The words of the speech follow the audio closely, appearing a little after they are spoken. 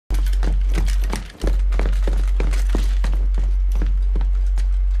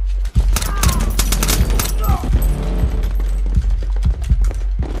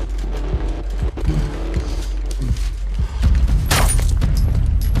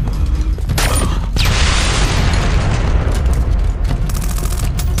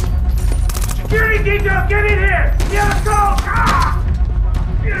Yeah, go!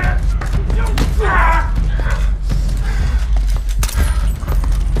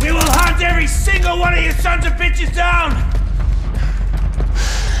 We will hunt every single one of you sons of bitches down!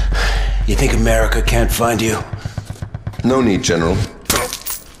 You think America can't find you? No need, General.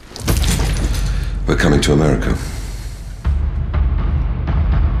 We're coming to America.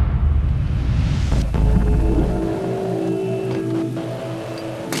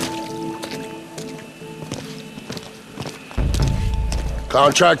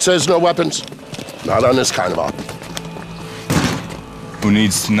 Contract says no weapons. Not on this kind of op. Who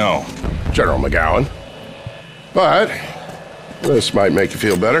needs to know? General McGowan. But this might make you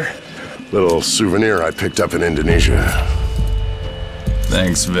feel better. Little souvenir I picked up in Indonesia.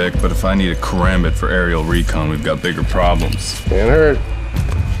 Thanks, Vic, but if I need a karambit for aerial recon, we've got bigger problems. Can't hurt.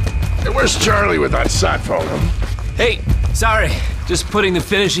 Hey, where's Charlie with that sat phone? Hey, sorry. Just putting the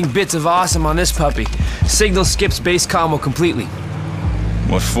finishing bits of awesome on this puppy. Signal skips base combo completely.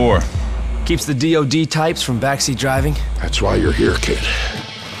 What for? Keeps the DOD types from backseat driving. That's why you're here, kid.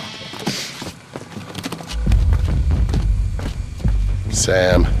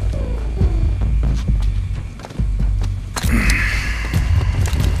 Sam.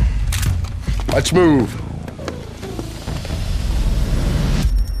 Let's move.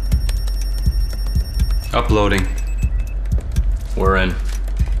 Uploading. We're in.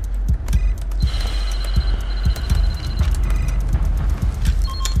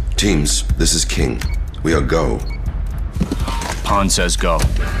 Teams, this is King. We are go. Pond says go.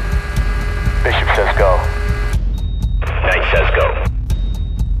 Bishop says go. Knight says go.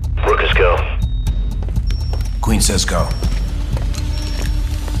 Rook is go. Queen says go.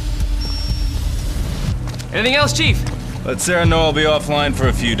 Anything else, Chief? Let Sarah know I'll be offline for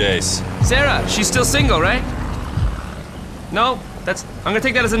a few days. Sarah, she's still single, right? No? I'm gonna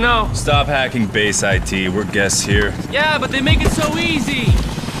take that as a no. Stop hacking base IT. We're guests here. Yeah, but they make it so easy.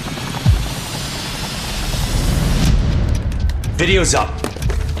 Video's up.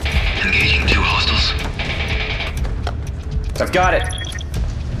 Engaging 2 hostiles. I've got it.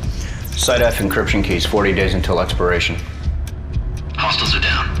 Site F encryption keys, 40 days until expiration. Hostiles are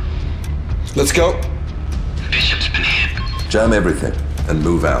down. Let's go. Bishop's been hit. Jam everything and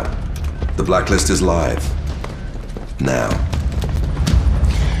move out. The blacklist is live. Now.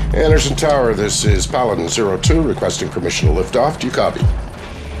 Anderson Tower, this is Paladin 02 requesting permission to lift off. Do you copy?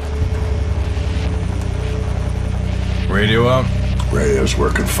 Radio up? Radio's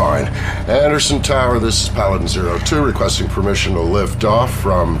working fine. Anderson Tower, this is Paladin 02 requesting permission to lift off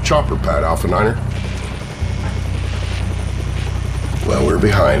from Chopper Pad Alpha 9er. Well, we're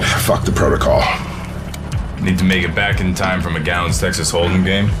behind. Fuck the protocol. Need to make it back in time for McGowan's Texas Hold'em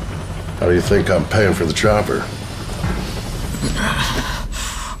game? How do you think I'm paying for the chopper?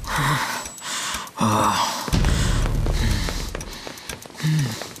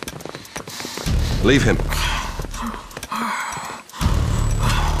 Leave him.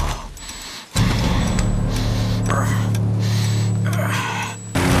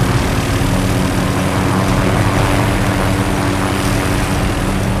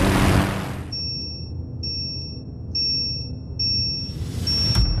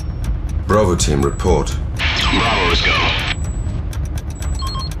 Bravo team, report. Bravo is go.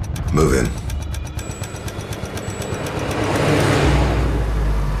 Move in.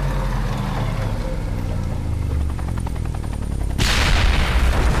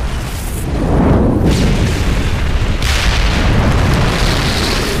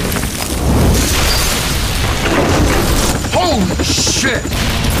 Holy shit!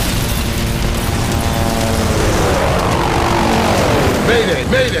 Mayday,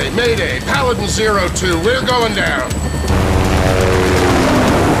 mayday, mayday! Paladin 02, we're going down!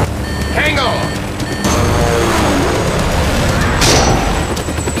 Hang on!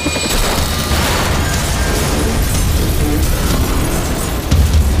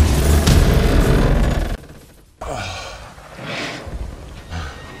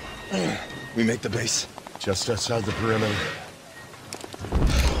 We make the base. Just outside the perimeter.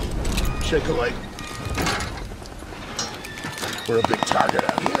 Shake a light. We're a big target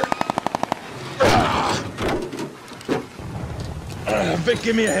out here. Vic,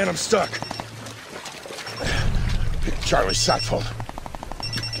 give me a hand. I'm stuck. Charlie, sat phone.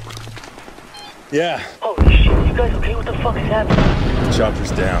 Yeah. Holy shit, you guys okay? What the fuck is happening?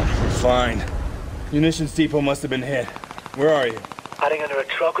 Chopper's down. We're fine. Munitions depot must have been hit. Where are you? Hiding under a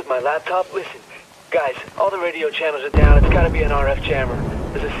truck with my laptop? Listen, guys, all the radio channels are down. It's gotta be an RF jammer.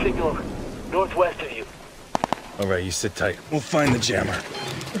 There's a signal northwest of you. All right, you sit tight. We'll find the jammer.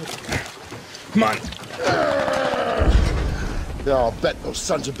 Come on. Yeah, I'll bet those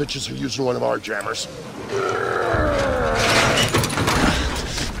sons of bitches are using one of our jammers.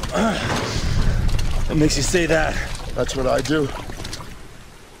 What makes you say that? That's what I do.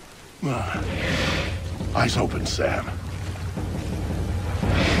 Eyes open, Sam.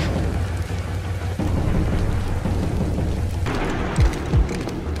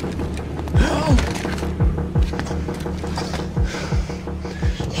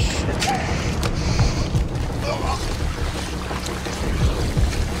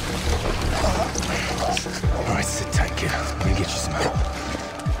 All right, sit tight, kid. Let me get you some help.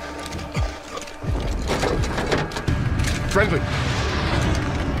 Friendly.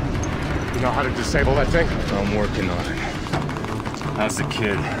 You know how to disable that thing? I'm working on it. How's the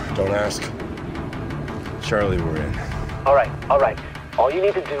kid? Don't ask. Charlie, we're in. All right. All you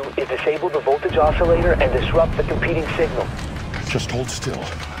need to do is disable the voltage oscillator and disrupt the competing signal. Just hold still.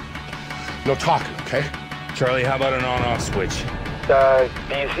 No talking, okay? Charlie, how about an on-off switch? Do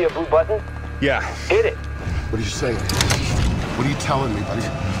you see a blue button? Yeah. Hit it. What are you saying? What are you telling me, buddy?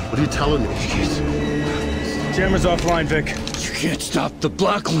 What are you telling me? Jammer's offline, Vic. You can't stop the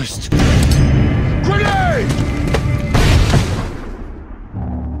blacklist. Grenade!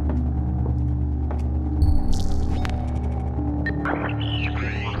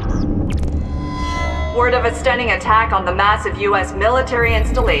 Word of a stunning attack on the massive U.S. military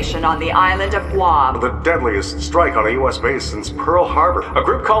installation on the island of Guam. The deadliest strike on a U.S. base since Pearl Harbor. A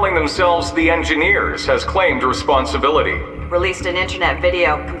group calling themselves the Engineers has claimed responsibility. Released an internet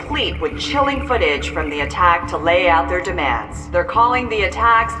video complete with chilling footage from the attack to lay out their demands. They're calling the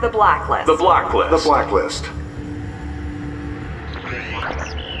attacks the Blacklist. The Blacklist. The Blacklist.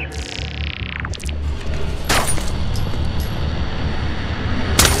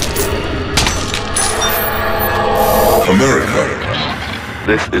 America.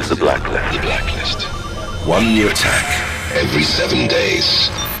 This is the Blacklist. The Blacklist. One new attack every 7 days.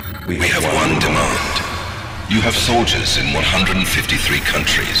 We have one demand. You have soldiers in 153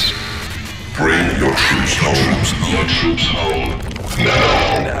 countries. Bring your troops home. Your troops home.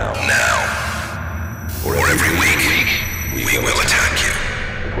 Now. Or every week, we will attack you.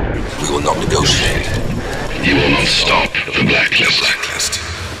 We will not negotiate. You will not stop the Blacklist.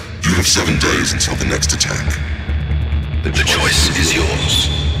 You have 7 days until the next attack. The choice is yours.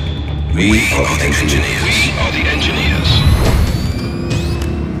 We are the Engineers. We are the Engineers.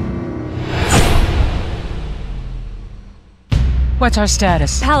 What's our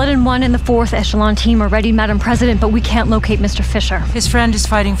status? Paladin 1 and the 4th Echelon team are ready, Madam President, but we can't locate Mr. Fisher. His friend is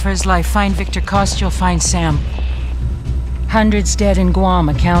fighting for his life. Find Victor Coste, you'll find Sam. Hundreds dead in Guam,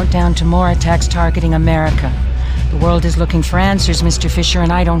 a countdown to more attacks targeting America. The world is looking for answers, Mr. Fisher,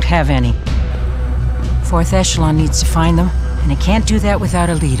 and I don't have any. 4th Echelon needs to find them, and it can't do that without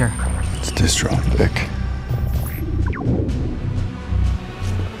a leader. It's distraught, Vic.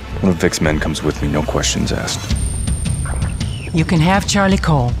 One of Vic's men comes with me, no questions asked. You can have Charlie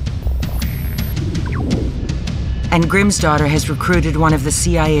Cole. And Grimm's daughter has recruited one of the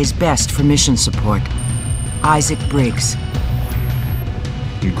CIA's best for mission support, Isaac Briggs.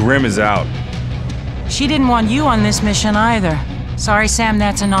 And Grimm is out. She didn't want you on this mission either. Sorry, Sam,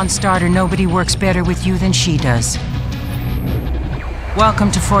 that's a non-starter. Nobody works better with you than she does. Welcome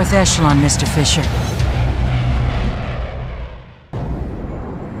to 4th Echelon, Mr. Fisher.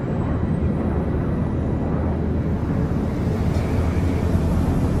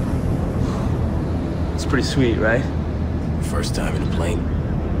 It's pretty sweet, right? First time in a plane.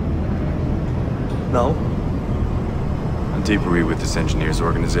 No? On deep are we with this Engineers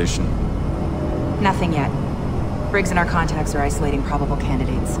organization? Nothing yet. Briggs and our contacts are isolating probable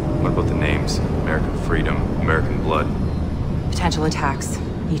candidates. What about the names? American Freedom, American Blood. Potential attacks,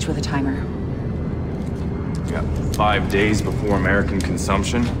 each with a timer. We got 5 days before American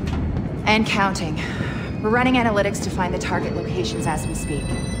consumption. And counting. We're running analytics to find the target locations as we speak.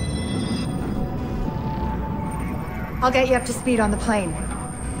 I'll get you up to speed on the plane.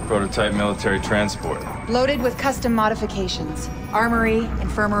 Prototype military transport. Loaded with custom modifications. Armory,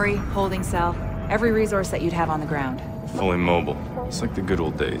 infirmary, holding cell. Every resource that you'd have on the ground. Fully mobile. It's like the good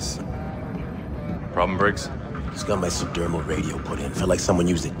old days. Problem, Briggs? Just got my subdermal radio put in. Felt like someone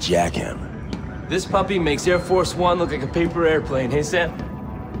used a jackhammer. This puppy makes Air Force One look like a paper airplane, hey Sam?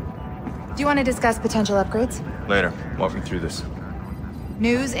 Do you want to discuss potential upgrades? Later. Walk me through this.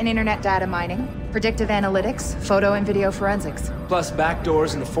 News and internet data mining, predictive analytics, photo and video forensics. Plus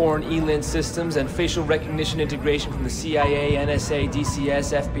backdoors into foreign ELINT systems and facial recognition integration from the CIA, NSA,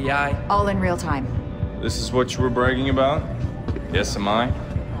 DCS, FBI. All in real time. This is what you were bragging about? Yes, am I?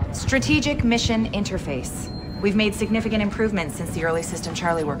 Strategic Mission Interface. We've made significant improvements since the early system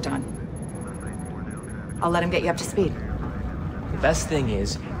Charlie worked on. I'll let him get you up to speed. The best thing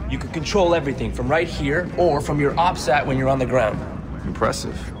is, You can control everything from right here or from your OPSAT when you're on the ground.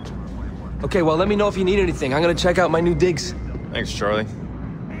 Impressive. Okay, well, let me know if you need anything. I'm gonna check out my new digs. Thanks, Charlie.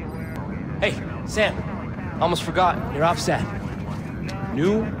 Hey, Sam. Almost forgot. Your OPSAT.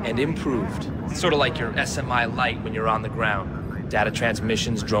 New and improved. It's sort of like your SMI Lite when you're on the ground. Data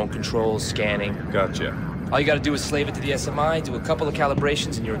transmissions, drone controls, scanning. Gotcha. All you gotta do is slave it to the SMI, do a couple of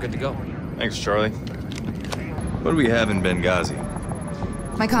calibrations, and you're good to go. Thanks, Charlie. What do we have in Benghazi?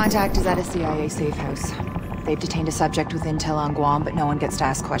 My contact is at a CIA safe house. They've detained a subject with intel on Guam, but no one gets to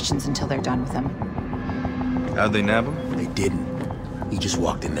ask questions until they're done with him. How'd they nab him? They didn't. He just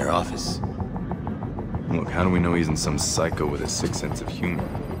walked in their office. Look, how do we know he isn't some psycho with a sick sense of humor?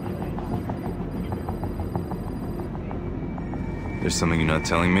 There's something you're not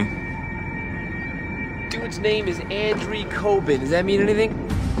telling me? Dude's name is Andrei Kobin. Does that mean anything?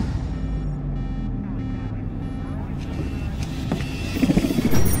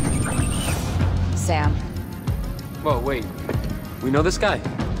 Sam, Whoa, wait. We know this guy?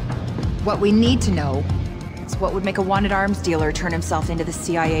 what we need to know is what would make a wanted arms dealer turn himself into the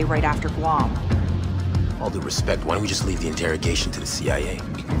CIA right after Guam. All due respect, why don't we just leave the interrogation to the CIA?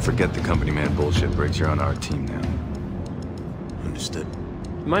 Forget the company man bullshit, Briggs. You're on our team now. Understood.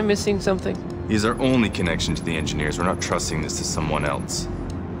 Am I missing something? He's our only connection to the engineers. We're not trusting this to someone else.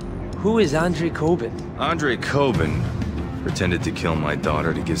 Who is Andrei Kobin? Andrei Kobin pretended to kill my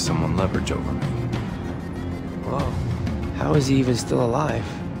daughter to give someone leverage over me. Whoa. How is he even still alive?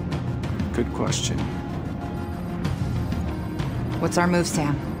 Good question. What's our move,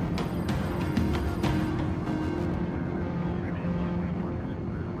 Sam?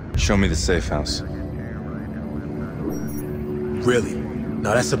 Show me the safe house. Really?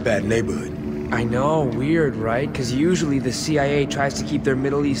 No, that's a bad neighborhood. I know, weird, right? Because usually the CIA tries to keep their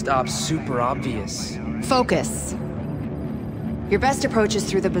Middle East ops super obvious. Focus. Your best approach is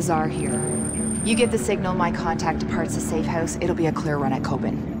through the bazaar here. You give the signal my contact departs the safe house, it'll be a clear run at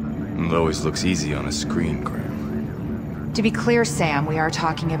Kobin. It always looks easy on a screen, Graham. To be clear, Sam, we are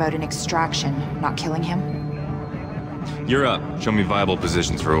talking about an extraction, not killing him. You're up. Show me viable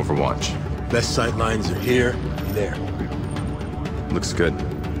positions for Overwatch. Best sight lines are here and there. Looks good.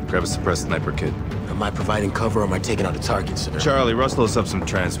 Grab a suppressed sniper kit. Am I providing cover or am I taking out a target, sir? Charlie, rustle us up some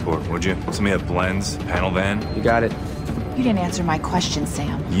transport, would you? Somebody have blends, panel van? You got it. You didn't answer my question,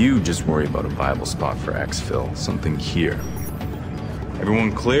 Sam. You just worry about a viable spot for exfil. Something here.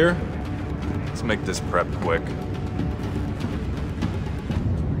 Everyone clear? Let's make this prep quick.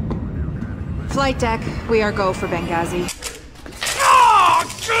 Flight deck, we are go for Benghazi.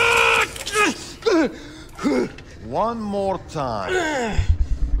 One more time.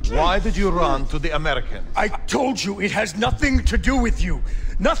 Why did you run to the Americans? I told you it has nothing to do with you.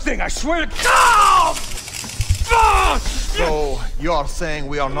 Nothing, I swear to God! So, you are saying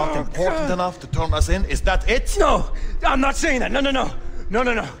we are not important enough to turn us in? Is that it? No, I'm not saying that. No.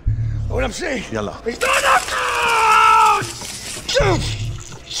 What I'm saying... Yalla. is...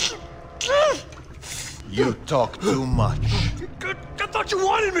 You talk too much. I thought you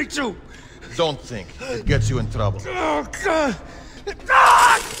wanted me to! Don't think. It gets you in trouble. Oh, God.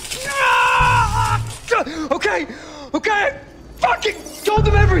 Okay. I fucking told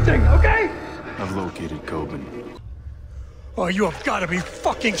them everything, okay? I've located Kobin. Oh, you have got to be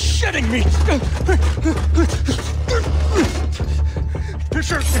fucking shitting me!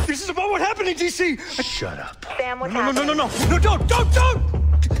 Fisher, if this is about what happened in D.C. Shut up. Sam, what's happening? No, don't!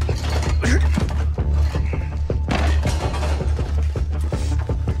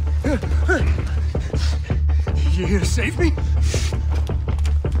 You here to save me?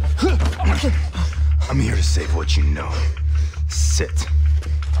 I'm here to save what you know. Sit.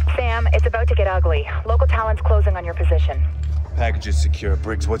 Sam, it's about to get ugly. Local talent's closing on your position. Package is secure.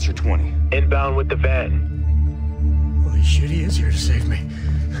 Briggs, what's your 20? Inbound with the van. Holy shit, he is here to save me.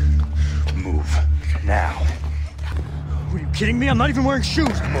 Move. Now. Are you kidding me? I'm not even wearing shoes.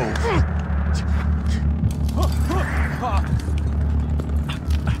 Move.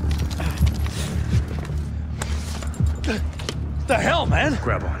 The hell, man?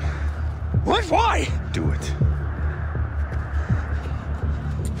 Grab on. What? Why? Do it.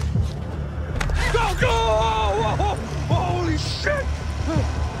 Go! Holy shit!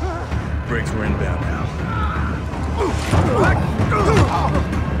 Briggs, we're inbound now.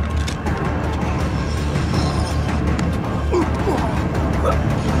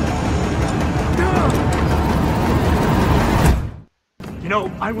 You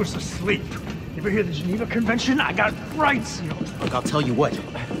know, I was asleep. You ever hear the Geneva Convention? I got rights, you know. Look, I'll tell you what.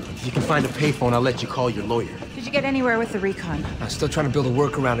 If you can find a payphone, I'll let you call your lawyer. Did you get anywhere with the recon? I'm still trying to build a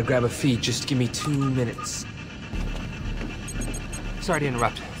workaround to grab a feed. Just give me 2 minutes. Sorry to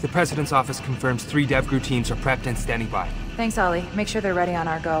interrupt. The President's office confirms 3 DevGru teams are prepped and standing by. Thanks, Ollie. Make sure they're ready on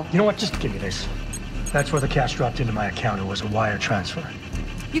our go. You know what? Just give me this. That's where the cash dropped into my account. It was a wire transfer.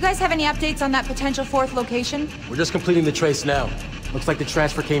 You guys have any updates on that potential 4th location? We're just completing the trace now. Looks like the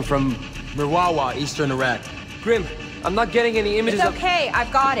transfer came from Mirwawa, eastern Iraq. Grim, I'm not getting any images It's okay,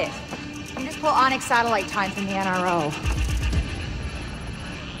 I've got it. You just pull Onyx satellite time from the NRO.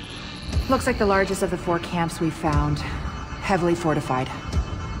 Looks like the largest of the 4 camps we've found. Heavily fortified.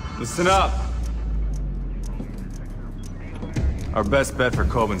 Listen up! Our best bet for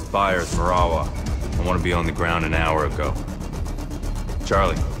Coben's buyer is Marawa. I want to be on the ground an hour ago.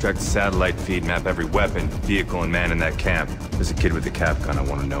 Charlie, track the satellite feed, map every weapon, vehicle, and man in that camp. There's a kid with a cap gun I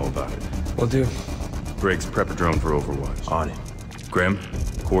want to know about it. Will do. Briggs, prep a drone for Overwatch. On it. Grim,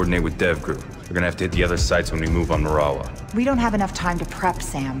 coordinate with DevGru. We're gonna have to hit the other sites when we move on Marawa. We don't have enough time to prep,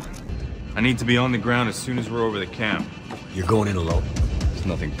 Sam. I need to be on the ground as soon as we're over the camp. You're going in alone? It's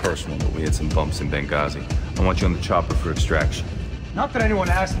nothing personal, but we had some bumps in Benghazi. I want you on the chopper for extraction. Not that anyone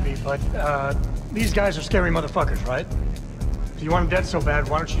asked me, but, these guys are scary motherfuckers, right? If you want them dead so bad,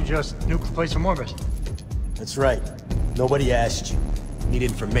 why don't you just nuke the place from orbit? That's right. Nobody asked you. Need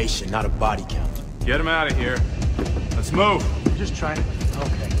information, not a body count. Get him out of here. Let's move. You're just trying to...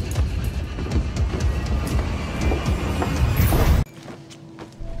 Okay.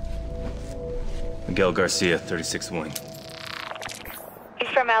 Miguel Garcia, 36th Wing. He's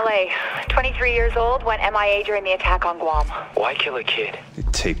from LA. 23 years old, went MIA during the attack on Guam. Why kill a kid? They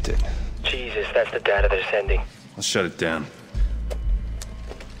taped it. Jesus, that's the data they're sending. I'll shut it down.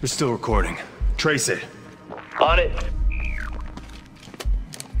 They're still recording. Trace it. On it.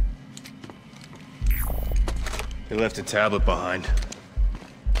 They left a tablet behind.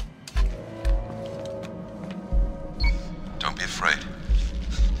 Don't be afraid.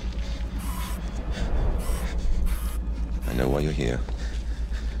 I know why you're here.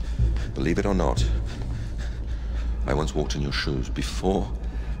 Believe it or not, I once walked in your shoes. Before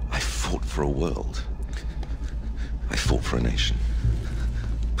I fought for a world, I fought for a nation.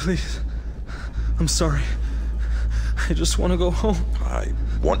 Please. I'm sorry. I just want to go home. I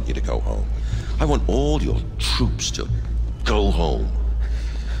want you to go home. I want all your troops to go home.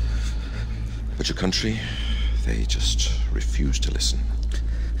 But your country, they just refuse to listen.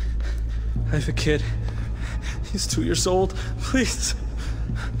 I have a kid. He's 2 years old. Please.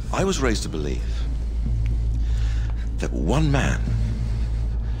 I was raised to believe that one man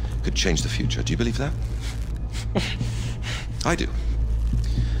could change the future. Do you believe that? I do.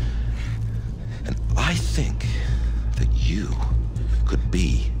 And I think that you could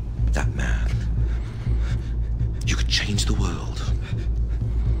be that man. You could change the world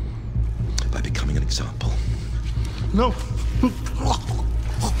by becoming an example. No.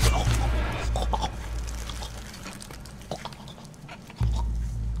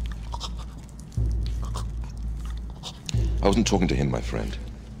 I wasn't talking to him, my friend.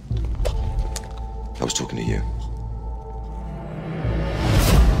 I was talking to you.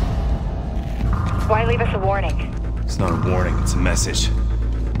 Why leave us a warning? It's not a warning, it's a message.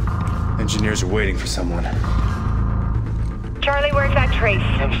 Engineers are waiting for someone. Charlie, where's that trace?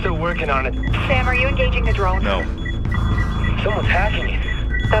 I'm still working on it. Sam, are you engaging the drone? No. Someone's hacking it.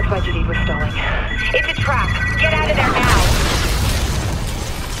 That's why Jadid was stalling. It's a trap. Get out of there now.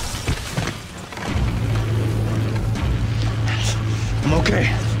 I'm okay.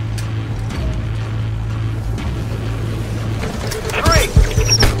 3,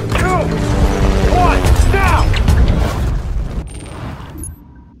 2, 1, now!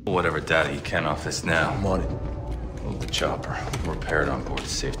 Whatever data you can off this now. I'm on it. Load the chopper. We'll repair it on board to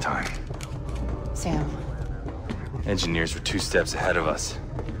save time. Sam. Engineers were 2 steps ahead of us.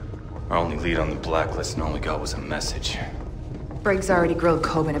 Our only lead on the blacklist and all we got was a message. Briggs already grilled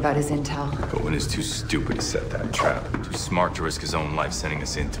Coben about his intel. Coben is too stupid to set that trap. Too smart to risk his own life sending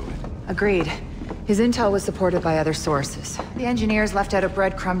us into it. Agreed. His intel was supported by other sources. The engineers left out a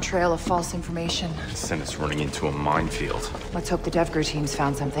breadcrumb trail of false information. Sent us running into a minefield. Let's hope the DevGru team's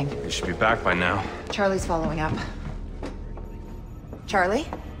found something. They should be back by now. Charlie's following up. Charlie?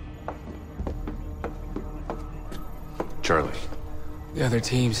 Charlie. The other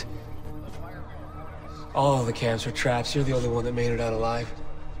teams. All of the camps are traps. You're the only one that made it out alive.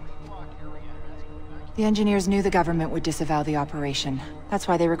 The engineers knew the government would disavow the operation. That's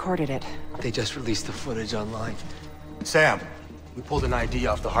why they recorded it. They just released the footage online. Sam, we pulled an ID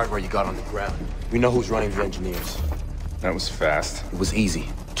off the hardware you got on the ground. We know who's running the engineers. That was fast. It was easy.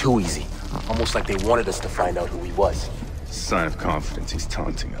 Too easy. Almost like they wanted us to find out who he was. Sign of confidence. He's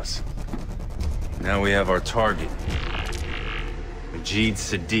taunting us. Now we have our target. Majid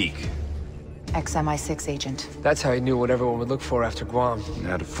Sadiq. ex-MI6 agent. That's how he knew what everyone would look for after Guam. And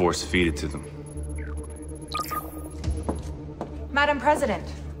had to force feed it to them. Madam President.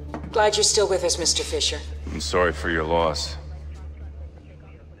 Glad you're still with us, Mr. Fisher. I'm sorry for your loss.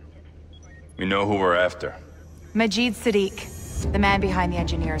 We know who we're after. Majid Sadiq, the man behind the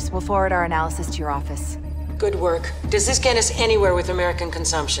engineers. We'll forward our analysis to your office. Good work. Does this get us anywhere with American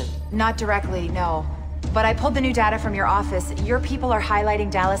consumption? Not directly, no. But I pulled the new data from your office. Your people are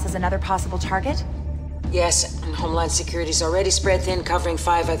highlighting Dallas as another possible target? Yes, and Homeland Security's already spread thin, covering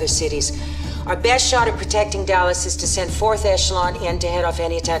 5 other cities. Our best shot at protecting Dallas is to send 4th Echelon in to head off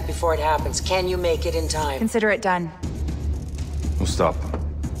any attack before it happens. Can you make it in time? Consider it done. We'll stop them.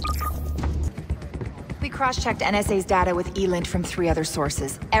 We cross-checked NSA's data with ELINT from 3 other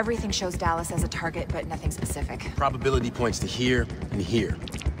sources. Everything shows Dallas as a target, but nothing specific. Probability points to here and here.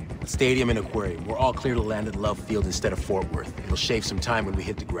 Stadium and aquarium. We're all clear to land at Love Field instead of Fort Worth. It'll shave some time when we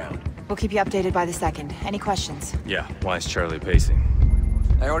hit the ground. We'll keep you updated by the second. Any questions? Yeah, why is Charlie pacing?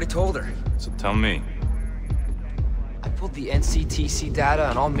 I already told her. So tell me. I pulled the NCTC data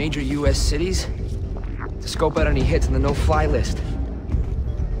on all major US cities to scope out any hits on the no-fly list.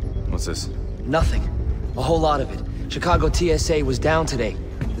 What's this? Nothing. A whole lot of it. Chicago TSA was down today.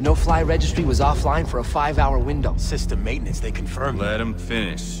 The no-fly registry was offline for a 5-hour window. System maintenance, they confirmed. Let him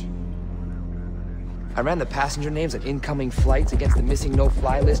finish. I ran the passenger names on incoming flights against the missing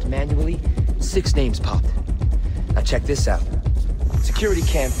no-fly list manually. 6 names popped. Now check this out. Security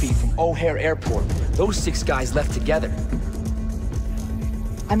cam feed from O'Hare Airport. Those 6 guys left together.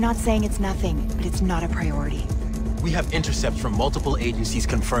 I'm not saying it's nothing, but it's not a priority. We have intercepts from multiple agencies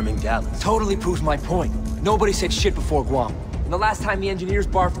confirming Dallas. Totally proves my point. Nobody said shit before Guam. And the last time the engineers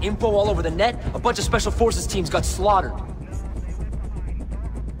barfed info all over the net, a bunch of special forces teams got slaughtered.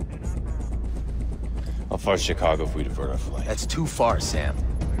 How far's Chicago if we divert our flight? That's too far, Sam.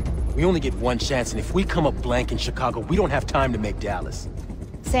 We only get one chance, and if we come up blank in Chicago, we don't have time to make Dallas.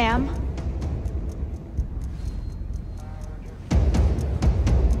 Sam?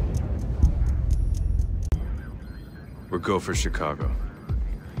 We're go for Chicago.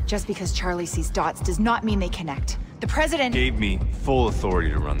 Just because Charlie sees dots does not mean they connect. The President Gave me full authority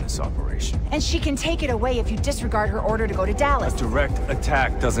to run this operation. and she can take it away if you disregard her order to go to Dallas. A direct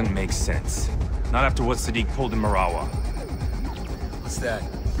attack doesn't make sense. Not after what Sadiq pulled in Marawa. What's that?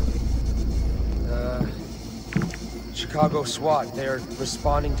 Chicago SWAT. They're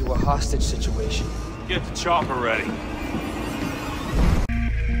responding to a hostage situation. Get the chopper ready.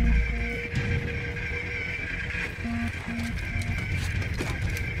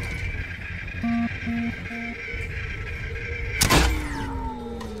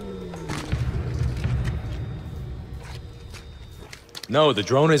 No, the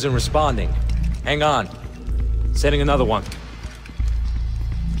drone isn't responding. Hang on. Sending another one.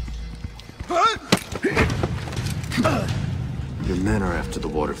 Your men are after the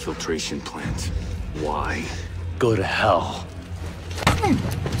water filtration plant. Why? Go to hell.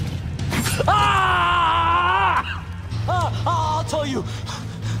 I'll tell you.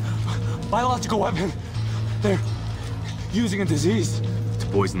 Biological weapon. They're using a disease. To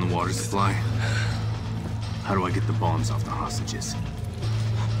poison the water supply? How do I get the bombs off the hostages?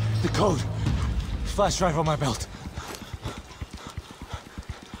 The code. Flash drive on my belt.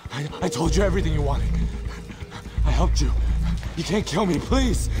 I told you everything you wanted. I helped you. You can't kill me,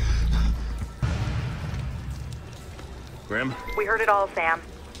 please. Grim? We heard it all, Sam.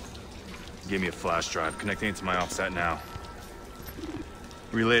 Give me a flash drive. Connecting it to my offset now.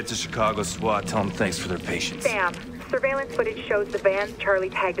 Relay it to Chicago SWAT. Tell them thanks for their patience. Sam, surveillance footage shows the van Charlie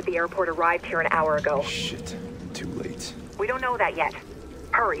tagged at the airport arrived here an hour ago. Shit. Too late. We don't know that yet.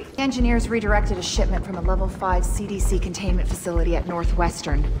 Hurry. Engineers redirected a shipment from a level 5 CDC containment facility at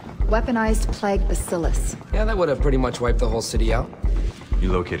Northwestern. Weaponized plague bacillus. Yeah, that would have pretty much wiped the whole city out.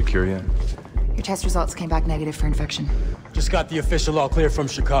 You located Cure yet? Your test results came back negative for infection. Just got the official all clear from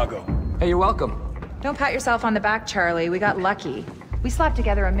Chicago. Hey, you're welcome. Don't pat yourself on the back, Charlie. We got lucky. We slapped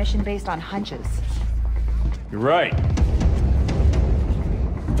together a mission based on hunches. You're right.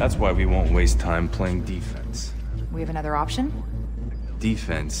 That's why we won't waste time playing defense. We have another option?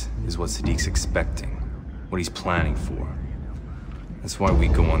 Defense is what Sadiq's expecting. What he's planning for. That's why we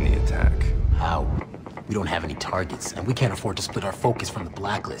go on the attack. How? We don't have any targets, and we can't afford to split our focus from the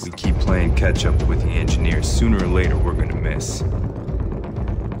blacklist. We keep playing catch-up with the engineers. Sooner or later, we're gonna miss.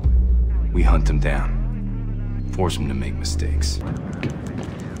 We hunt them down. Force them to make mistakes.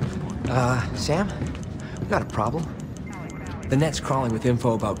 Sam? We got a problem. The net's crawling with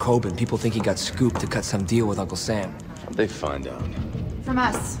info about Coben. People think he got scooped to cut some deal with Uncle Sam. How'd they find out? From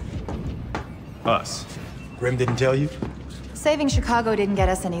us. Us? Grim didn't tell you? Saving Chicago didn't get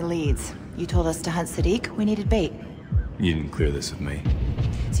us any leads. You told us to hunt Sadiq, we needed bait. You didn't clear this with me.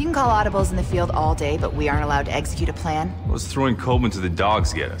 So you can call audibles in the field all day, but we aren't allowed to execute a plan? What's throwing Coleman to the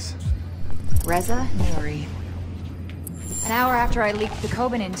dogs get us? Reza Nouri. An hour after I leaked the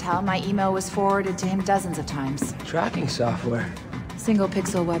Coben intel, my email was forwarded to him dozens of times. Tracking software. Single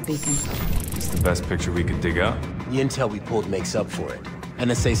pixel web beacon. It's the best picture we could dig up. The intel we pulled makes up for it.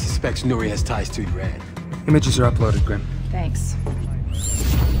 NSA suspects Nouri has ties to Iran. Images are uploaded, Grim. Thanks.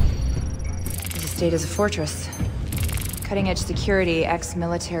 His estate is a fortress. Cutting-edge security,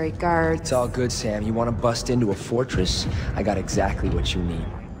 ex-military guards. It's all good, Sam. You want to bust into a fortress? I got exactly what you need.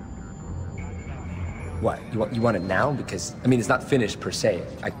 What? You want it now? Because I mean, it's not finished per se.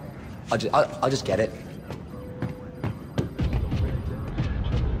 I'll just get it.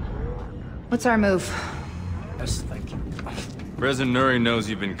 What's our move? Yes, thank you. President Nouri knows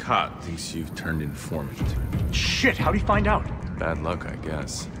you've been caught. Thinks you've turned informant. Shit, how'd he find out? Bad luck, I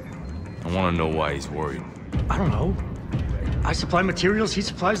guess. I want to know why he's worried. I don't know. I supply materials, he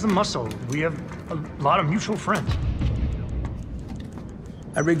supplies the muscle. We have a lot of mutual friends.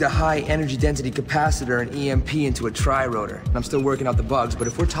 I rigged a high-energy density capacitor and EMP into a tri-rotor. And I'm still working out the bugs, but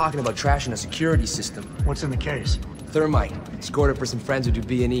if we're talking about trashing a security system... What's in the case? Thermite. Scored it for some friends who do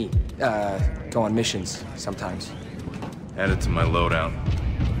B&E. Go on missions, sometimes. Add it to my loadout.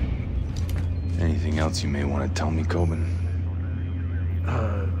 Anything else you may want to tell me, Coben?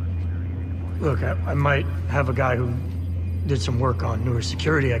 Look, I might have a guy who did some work on newer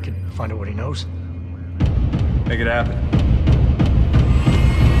security. I could find out what he knows. Make it happen.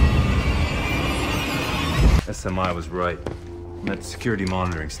 SMI was right. I'm at the security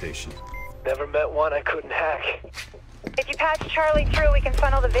monitoring station. Never met one I couldn't hack. If you patch Charlie through, we can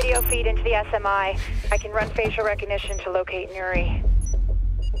funnel the video feed into the SMI. I can run facial recognition to locate Nouri.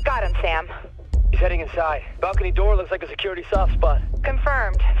 Got him, Sam. He's heading inside. Balcony door looks like a security soft spot.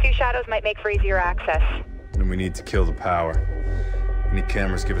 Confirmed. Few shadows might make for easier access. Then we need to kill the power. Any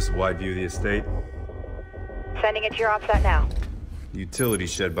cameras give us a wide view of the estate? Sending it to your OPSAT now. The utility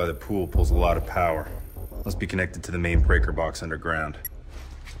shed by the pool pulls a lot of power. Must be connected to the main breaker box underground.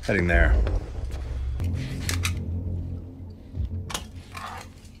 Heading there.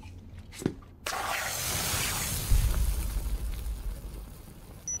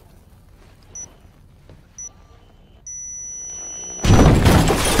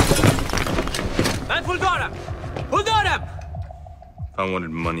 Man, pull on him! Pull on him! If I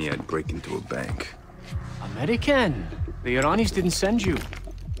wanted money, I'd break into a bank. American. The Iranis didn't send you.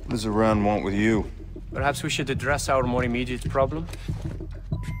 What does Iran want with you? Perhaps we should address our more immediate problem?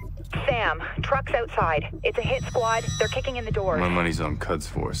 Sam, truck's outside. It's a hit squad. They're kicking in the doors. My money's on Cud's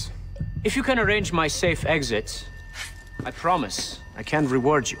force. If you can arrange my safe exit, I promise I can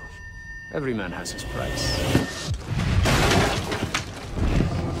reward you. Every man has his price.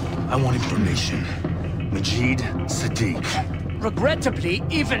 I want information. Majid Sadiq. Regrettably,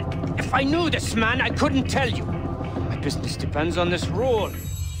 even if I knew this man, I couldn't tell you. My business depends on this rule.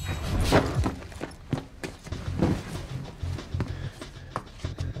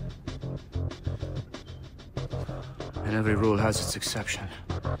 And every rule has its exception.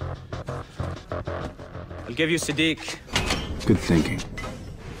 I'll give you Sadiq. Good thinking.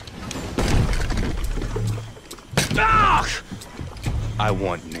 Ah! I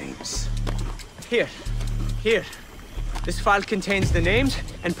want names. Here. This file contains the names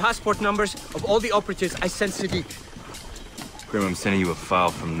and passport numbers of all the operatives I sent Sadiq. Grim, I'm sending you a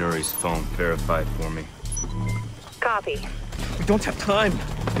file from Nuri's phone. Verify it for me. Copy. We don't have time.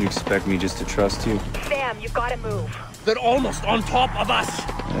 You expect me just to trust you? Sam, you've got to move. They're almost on top of us.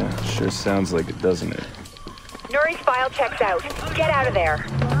 Yeah, sure sounds like it, doesn't it? Nuri's file checks out. Get out of there.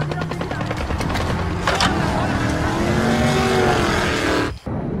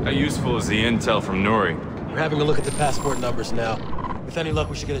 How useful is the intel from Nouri? We're having a look at the passport numbers now. With any luck,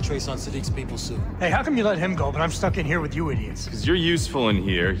 we should get a trace on Sadiq's people soon. Hey, how come you let him go, but I'm stuck in here with you idiots? Because you're useful in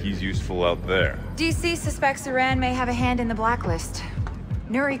here, he's useful out there. DC suspects Iran may have a hand in the blacklist.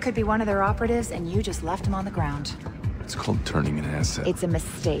 Nouri could be one of their operatives, and you just left him on the ground. It's called turning an asset. It's a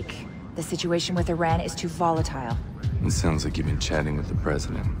mistake. The situation with Iran is too volatile. It sounds like you've been chatting with the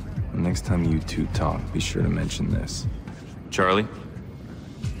president. The next time you two talk, be sure to mention this. Charlie?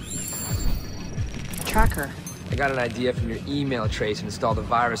 Tracker. I got an idea from your email trace and installed a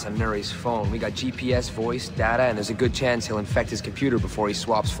virus on Nuri's phone. We got GPS, voice, data, and there's a good chance he'll infect his computer before he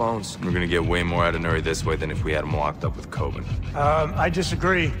swaps phones. We're gonna get way more out of Nuri this way than if we had him locked up with Coben. I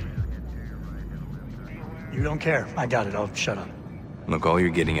disagree. You don't care. I got it. I'll shut up. Look, all you're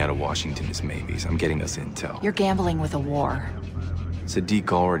getting out of Washington is maybes. I'm getting us intel. You're gambling with a war.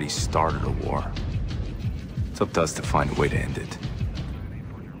 Sadiq already started a war. It's up to us to find a way to end it.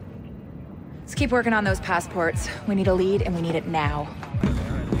 keep working on those passports. We need a lead, and we need it now.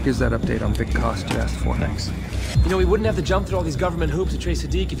 Here's that update on Vic Cost you asked for. Thanks. You know, we wouldn't have to jump through all these government hoops to trace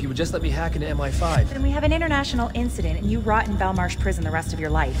Sadiq if you would just let me hack into MI5. Then we have an international incident, and you rot in Belmarsh prison the rest of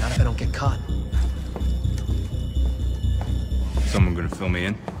your life. Not if I don't get caught. Someone gonna fill me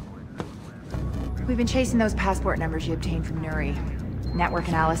in? We've been chasing those passport numbers you obtained from Nuri. Network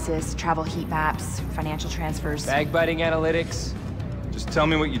analysis, travel heat maps, financial transfers. Bag-biting analytics. Just tell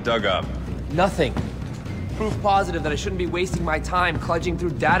me what you dug up. Nothing. Proof positive that I shouldn't be wasting my time kludging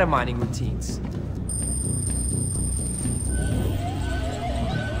through data mining routines.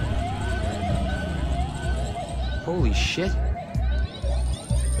 Holy shit.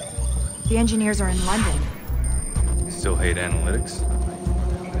 The engineers are in London. Still hate analytics?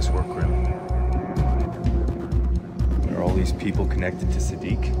 Nice work, Grim. Are all these people connected to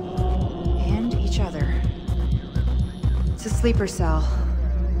Sadiq? And each other. It's a sleeper cell.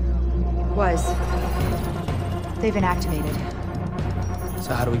 Was. They've been activated.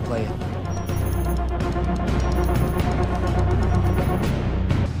 So how do we play it?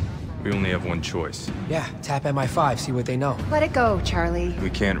 We only have one choice. Yeah, tap MI5, see what they know. Let it go, Charlie. We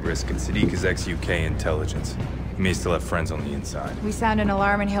can't risk it. Sadiq is ex-UK intelligence. He may still have friends on the inside. We sound an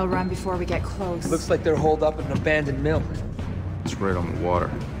alarm and he'll run before we get close. Looks like they're holed up in an abandoned mill. It's right on the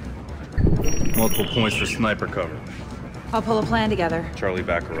water. Multiple points for sniper cover. I'll pull a plan together. Charlie,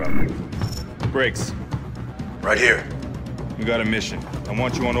 back her up. Briggs. Right here. We got a mission. I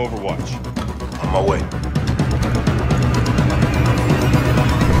want you on Overwatch. On my way.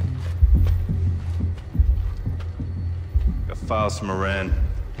 Got files from Iran.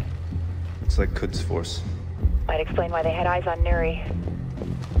 Looks like Quds Force. Might explain why they had eyes on Nuri.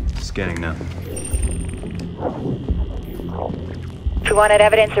 Scanning now. If we wanted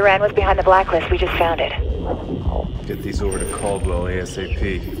evidence Iran was behind the blacklist, we just found it. Get these over to Caldwell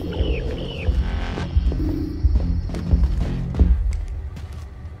ASAP.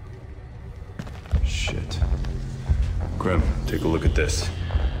 Shit. Grim, take a look at this.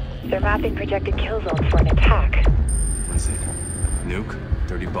 They're mapping projected kill zones for an attack. What is it? Nuke?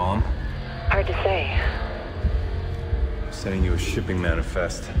 Dirty bomb? Hard to say. I'm sending you a shipping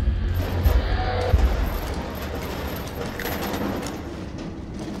manifest.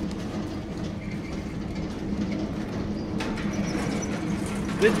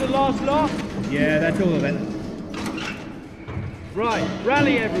 This the last lot? Yeah, that's all of it. Right,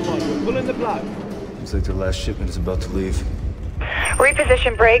 rally everyone, we're pulling the plug. Looks like their last shipment is about to leave.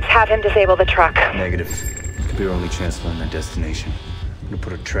 Reposition brakes, have him disable the truck. Negative. Could be our only chance to find their destination. I'm gonna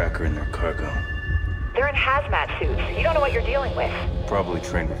put a tracker in their cargo. They're in hazmat suits. You don't know what you're dealing with. Probably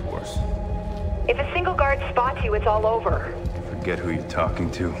trained with worse. If a single guard spots you, it's all over. Forget who you're talking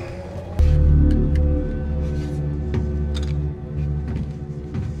to.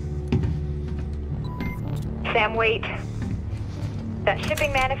 Sam, wait. That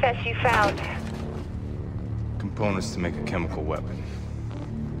shipping manifest you found. Components to make a chemical weapon.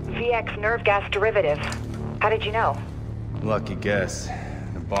 VX nerve gas derivative. How did you know? Lucky guess.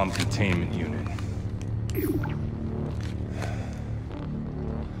 The bomb containment unit.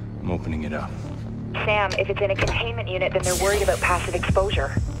 I'm opening it up. Sam, if it's in a containment unit, then they're worried about passive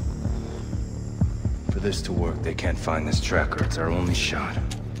exposure. For this to work, they can't find this tracker. It's our only shot.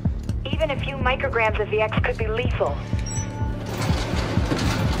 Even a few micrograms of VX could be lethal.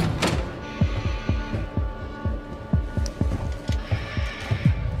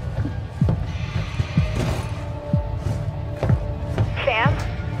 Sam?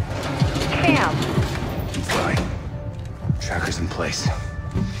 Sam! I'm fine. Tracker's in place.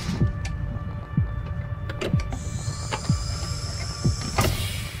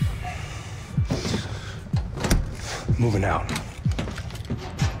 Moving out.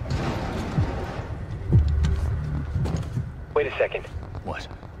 Wait a second. What?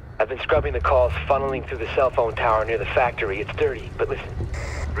 I've been scrubbing the calls funneling through the cell phone tower near the factory. It's dirty, but listen.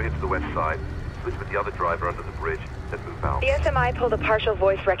 Bring it to the west side. Switch with the other driver under the bridge, then move out. The SMI pulled a partial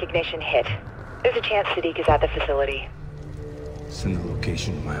voice recognition hit. There's a chance Sadiq is at the facility. Send the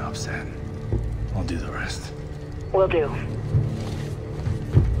location to my OPSAT. I'll do the rest. Will do.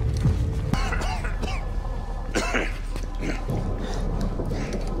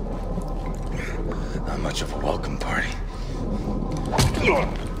 Not much of a welcome party.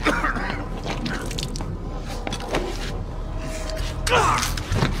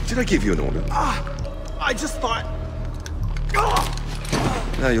 Did I give you an order? I just thought...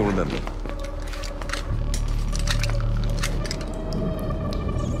 Now you'll remember.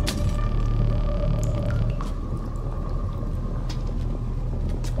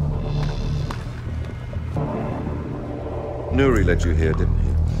 Nuri led you here, didn't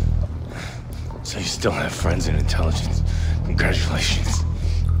he? So you still have friends in intelligence. Congratulations.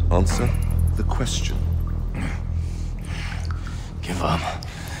 Answer the question. Give up,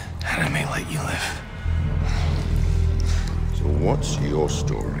 and I may let you live. So what's your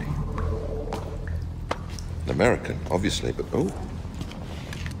story? An American, obviously, but oh.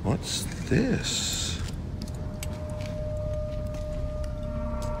 What's this?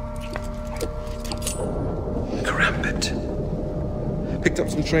 Karambit. Picked up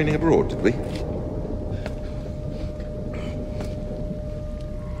some training abroad, did we?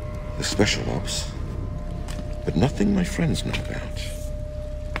 The special ops. But nothing my friends know about.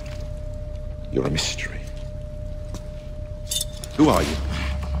 You're a mystery. Who are you?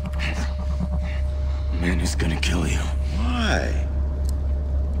 The man who's gonna kill you. Why?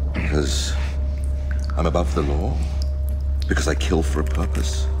 Because I'm above the law? Because I kill for a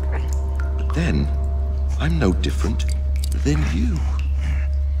purpose? But then, I'm no different than you.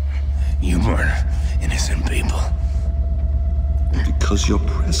 You murder innocent people. Because your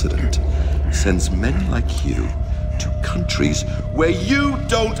president sends men like you to countries where you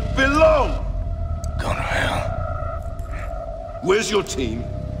don't belong! Go to hell. Where's your team?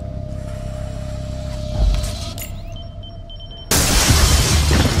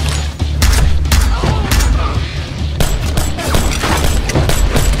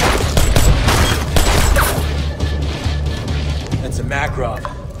 That's a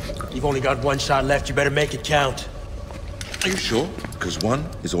Makarov. You've only got one shot left. You better make it count. Are you sure? Because one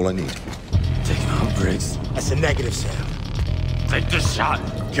is all I need. Take him out, Briggs. That's a negative, Sam. Take this shot.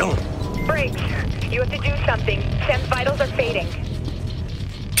 Kill him. Briggs, you have to do something. Sam's vitals are fading.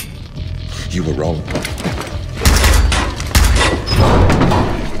 You were wrong.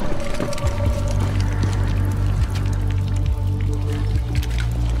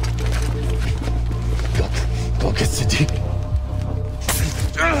 Go get Sadiq.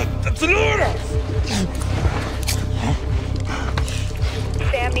 That's an order!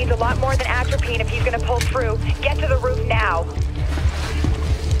 Sam needs a lot more than atropine if he's gonna pull through. Get to the roof now.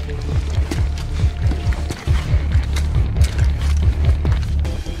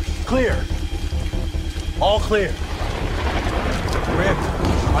 Clear. All clear. Grim,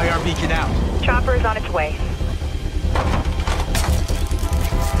 IR beacon out. Chopper is on its way.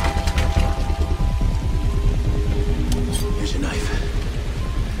 Here's your knife.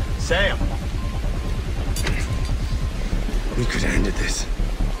 Sam! We could have ended this.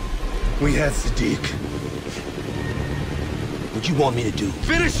 We had Sadiq. What you want me to do?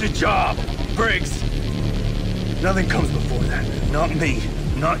 Finish the job, Briggs! Nothing comes before that. Not me.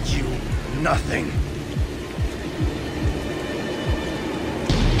 Not you. Nothing.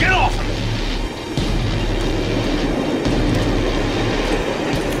 Get off!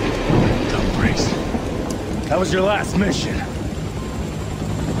 Come, Briggs. That was your last mission.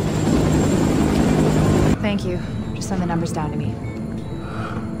 Thank you. Just send the numbers down to me.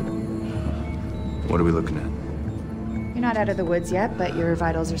 What are we looking at? You're not out of the woods yet, but your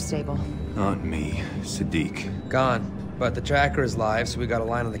vitals are stable. Not me. Sadiq. Gone. But the tracker is live, so we got a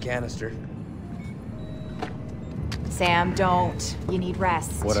line on the canister. Sam, don't. You need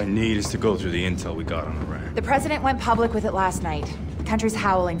rest. What I need is to go through the intel we got on Iran. The president went public with it last night. The country's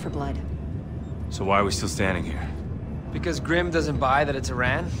howling for blood. So why are we still standing here? Because Grim doesn't buy that it's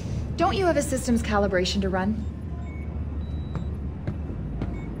Iran? Don't you have a systems calibration to run?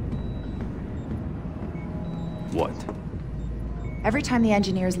 What? Every time the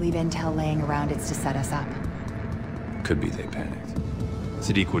engineers leave intel laying around, it's to set us up. Could be they panicked.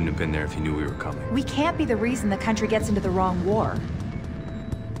 Sadiq wouldn't have been there if he knew we were coming. We can't be the reason the country gets into the wrong war.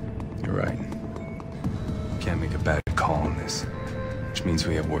 You're right. Can't make a bad call on this. Which means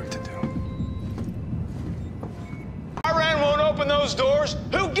we have work to do. Iran won't open those doors.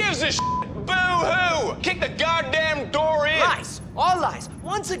 Who gives a shit? Boo-hoo! Kick the goddamn door in! Lies! All lies!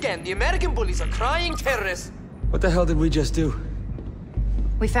 Once again, the American bullies are crying terrorists. What the hell did we just do?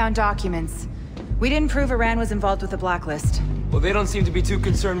 We found documents. We didn't prove Iran was involved with the blacklist. Well, they don't seem to be too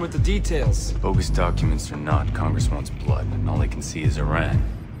concerned with the details. Bogus documents or not, Congress wants blood, and all they can see is Iran.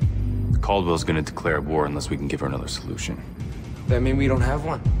 Caldwell's gonna declare war unless we can give her another solution. That mean we don't have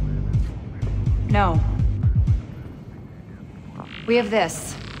one? No. We have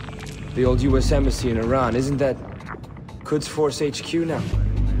this. The old U.S. Embassy in Iran, isn't that Quds Force HQ now?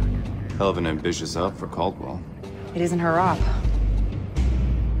 Hell of an ambitious op for Caldwell. It isn't her op.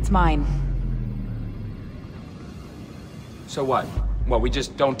 It's mine. So what? What, we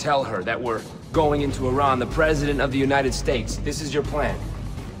just don't tell her that we're going into Iran, the President of the United States? This is your plan?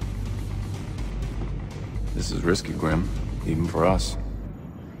 This is risky, Grim. Even for us.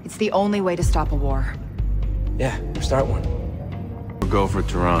 It's the only way to stop a war. Yeah, start one. We'll go for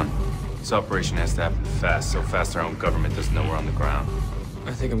Tehran. This operation has to happen fast, so fast our own government doesn't know we're on the ground.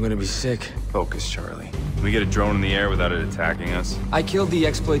 I think I'm gonna be sick. Focus, Charlie. Can we get a drone in the air without it attacking us? I killed the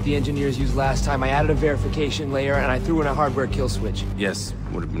exploit the engineers used last time. I added a verification layer, and I threw in a hardware kill switch. Yes,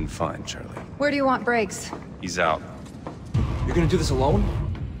 would have been fine, Charlie. Where do you want Briggs? He's out. You're gonna do this alone?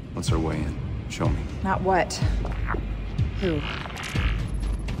 What's our way in? Show me. Not what. Who?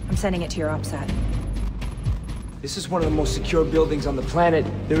 I'm sending it to your OPSAT. This is one of the most secure buildings on the planet.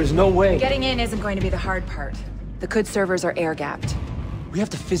 There is no way. Getting in isn't going to be the hard part. The CUD servers are air-gapped. We have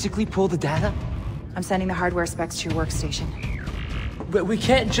to physically pull the data? I'm sending the hardware specs to your workstation. But we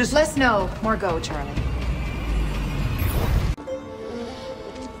can't just... Less no, more go, Charlie.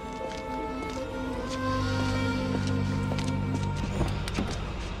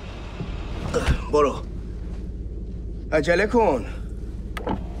 برو عجله کن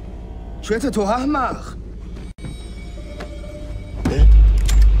چته تو احمق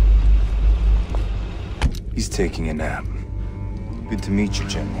He's taking a nap. Good to meet you,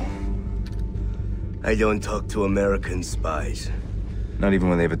 General. I don't talk to American spies. Not even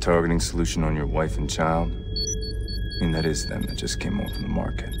when they have a targeting solution on your wife and child? I mean, that is them that just came off from the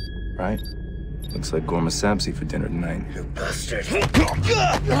market, right? Looks like Gorma Sabzi for dinner tonight. You bastard.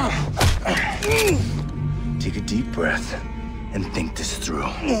 Take a deep breath and think this through.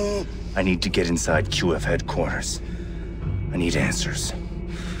 I need to get inside QF headquarters. I need answers.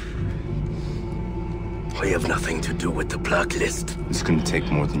 I have nothing to do with the blacklist. It's gonna take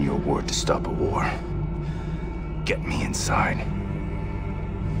more than your word to stop a war. Get me inside.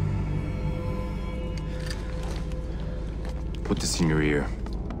 Put this in your ear.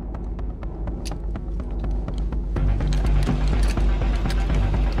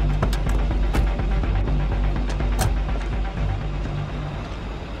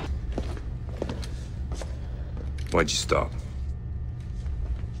 Why'd you stop?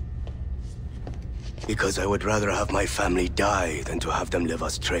 Because I would rather have my family die than to have them live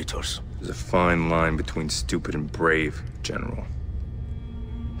as traitors. There's a fine line between stupid and brave, General.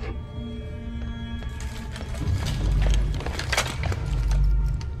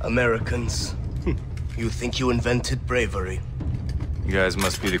 Americans, you think you invented bravery? You guys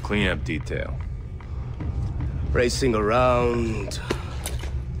must be the cleanup detail. Racing around,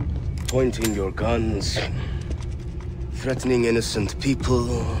 pointing your guns, threatening innocent people.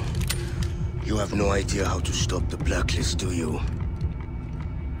 You have no idea how to stop the blacklist, do you?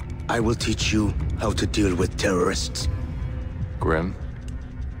 I will teach you how to deal with terrorists. Grim?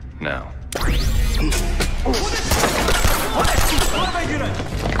 Now.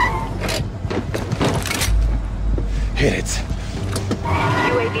 Hit it.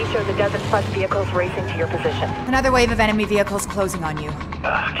 UAV shows a dozen plus vehicles racing to your position. Another wave of enemy vehicles closing on you.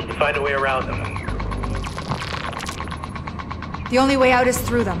 Can you find a way around them? The only way out is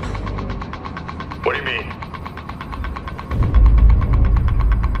through them. What do you mean?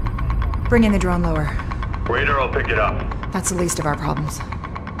 Bring in the drone lower. Radar, I'll pick it up. That's the least of our problems.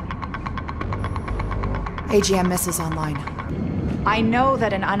 AGM missiles online. I know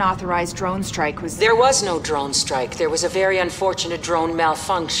that an unauthorized drone strike was... There was no drone strike. There was a very unfortunate drone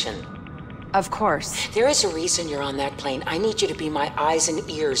malfunction. Of course. There is a reason you're on that plane. I need you to be my eyes and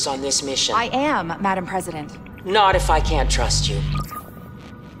ears on this mission. I am, Madam President. Not if I can't trust you.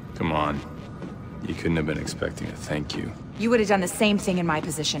 Come on. You couldn't have been expecting a thank you. You would have done the same thing in my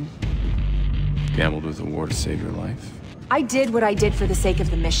position. Gambled with a war to save your life? I did what I did for the sake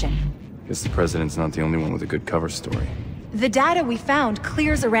of the mission. Guess the President's not the only one with a good cover story. The data we found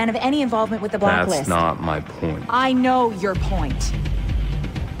clears Iran of any involvement with the blacklist. That's not my point. I know your point.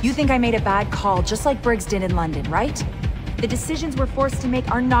 You think I made a bad call, just like Briggs did in London, right? The decisions we're forced to make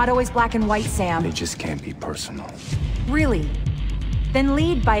are not always black and white, Sam. They just can't be personal. Really? Then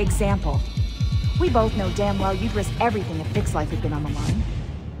lead by example. We both know damn well you'd risk everything if Vic's life had been on the line.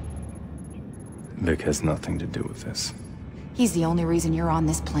 Vic has nothing to do with this. He's the only reason you're on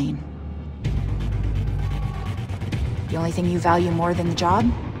this plane. The only thing you value more than the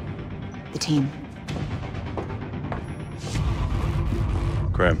job? The team.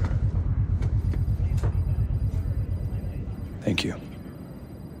 Grim. Thank you.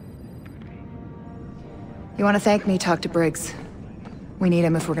 You want to thank me, talk to Briggs. We need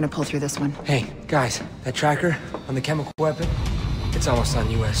him if we're gonna pull through this one. Hey, guys, that tracker on the chemical weapon, it's almost on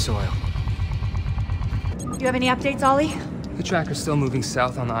US soil. You have any updates, Ollie? The tracker's still moving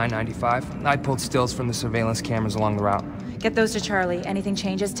south on the I-95. I pulled stills from the surveillance cameras along the route. Get those to Charlie. Anything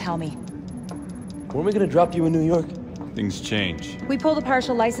changes, tell me. Weren't we gonna drop you in New York? Things change. We pulled a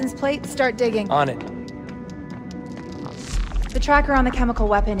partial license plate, start digging. On it. The tracker on the chemical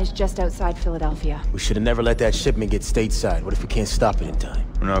weapon is just outside Philadelphia. We should have never let that shipment get stateside. What if we can't stop it in time?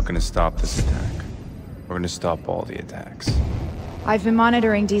 We're not gonna stop this attack. We're gonna stop all the attacks. I've been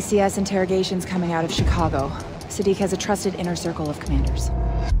monitoring DCS interrogations coming out of Chicago. Sadiq has a trusted inner circle of commanders.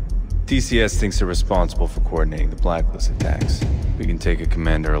 DCS thinks they're responsible for coordinating the Blacklist attacks. We can take a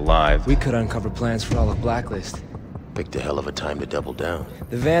commander alive. We could uncover plans for all of Blacklist. Picked a hell of a time to double down.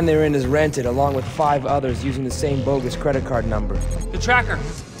 The van they're in is rented, along with 5 others using the same bogus credit card number. The tracker!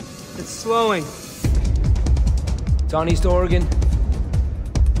 It's slowing. It's on East Oregon.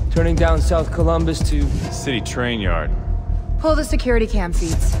 Turning down South Columbus to... City train yard. Pull the security cam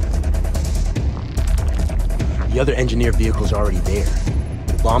feeds. The other engineer vehicle's already there.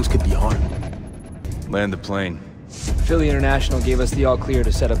 The bombs could be armed. Land the plane. Philly International gave us the all-clear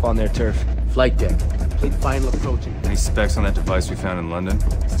to set up on their turf. Flight deck. Complete final approaching. Any specs on that device we found in London?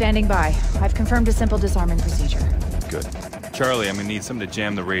 Standing by. I've confirmed a simple disarming procedure. Good. Charlie, I'm gonna need something to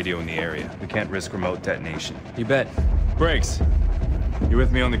jam the radio in the area. We can't risk remote detonation. You bet. Briggs, you're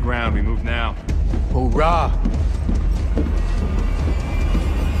with me on the ground. We move now. Hoorah!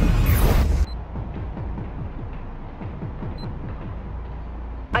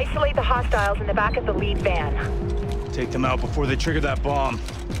 Isolate the hostiles in the back of the lead van. Take them out before they trigger that bomb.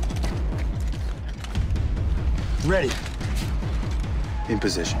 Ready. In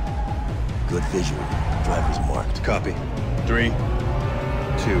position. Good visual. Driver's marked. Copy. 3, 2, 1.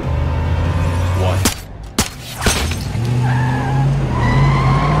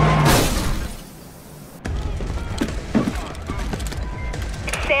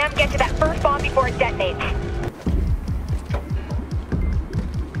 Sam, get to that first bomb before it detonates.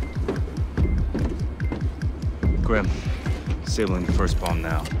 Grim, disabling the first bomb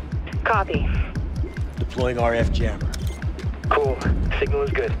now. Copy. Deploying RF jammer. Cool. Signal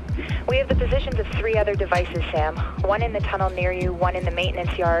is good. We have the positions of 3 other devices, Sam. 1 in the tunnel near you, 1 in the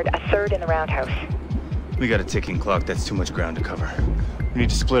maintenance yard, a 3rd in the roundhouse. We got a ticking clock. That's too much ground to cover. We need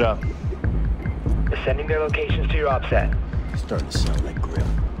to split up. We're sending their locations to your OPSAT. Starting to sound like Grim.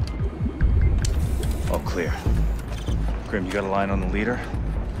 All clear. Grim, you got a line on the leader?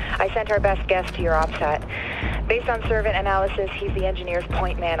 I sent our best guess to your OPSAT. Based on servant analysis, he's the engineer's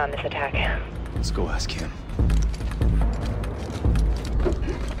point man on this attack. Let's go ask him.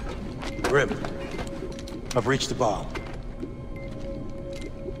 Grim. I've reached the bomb.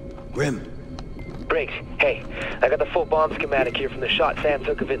 Grim. Briggs, hey, I got the full bomb schematic here from the shot Sam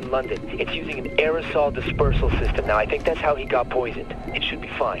took of it in London. It's using an aerosol dispersal system. Now, I think that's how he got poisoned. It should be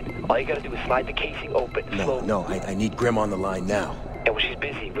fine. All you gotta do is slide the casing open. No, I need Grim on the line now. And when she's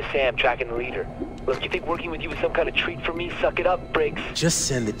busy with Sam tracking the leader. Look, you think working with you is some kind of treat for me? Suck it up, Briggs. Just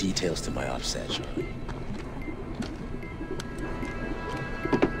send the details to my OPSAT, Charlie.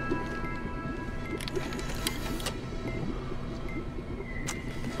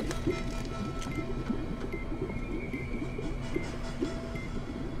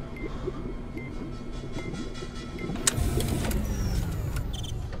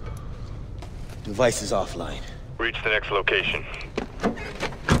 Device is offline. Reach the next location.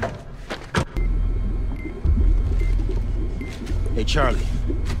 Hey, Charlie.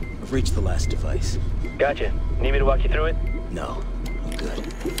 I've reached the last device. Gotcha. Need me to walk you through it? No, I'm good.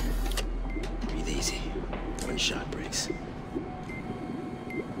 Breathe easy. One shot, Briggs.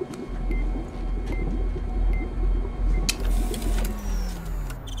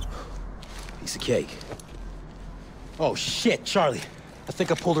 Piece of cake. Oh, shit, Charlie. I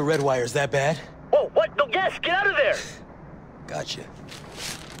think I pulled a red wire. Is that bad? Whoa, what? No, yes, get out of there! Gotcha.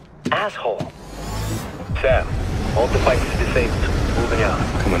 Asshole. Sam, all devices disabled. Moving out.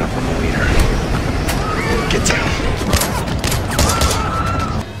 Coming up on the leader. Get down.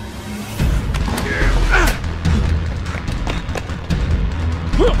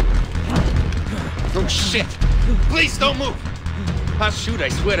 Oh, shit! Please don't move! I'll shoot, I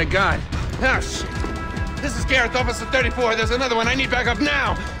swear to God. Oh, shit. This is Gareth, Officer 34. There's another one. I need backup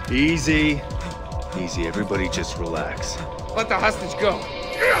now! Easy. Easy, everybody just relax. Let the hostage go.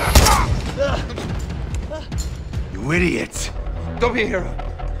 You idiot! Don't be a hero.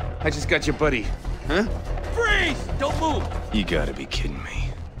 I just got your buddy. Huh? Freeze! Don't move! You gotta be kidding me.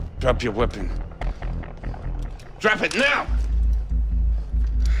 Drop your weapon. Drop it now!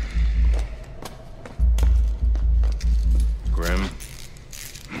 Grim.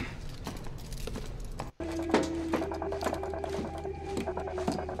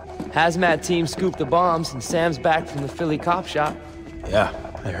 Hazmat team scooped the bombs, and Sam's back from the Philly cop shop. Yeah,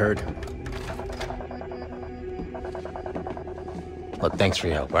 I heard. Look, thanks for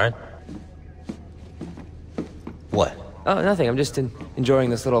your help, alright? What? Oh, nothing. I'm just enjoying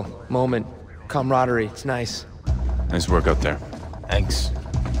this little moment. Camaraderie. It's nice. Nice work out there. Thanks.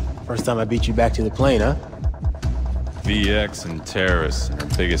 First time I beat you back to the plane, huh? VX and terrorists, and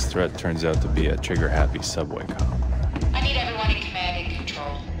our biggest threat turns out to be a trigger-happy subway cop. I need everyone in command and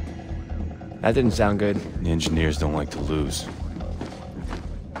control. That didn't sound good. The engineers don't like to lose.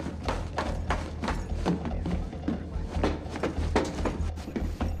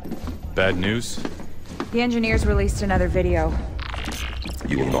 Bad news? The engineers released another video.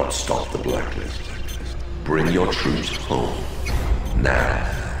 You will not stop the blacklist. Bring your troops home. Now.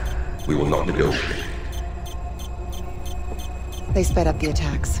 We will not negotiate. They sped up the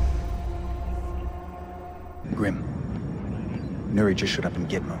attacks. Grim. Nuri just showed up in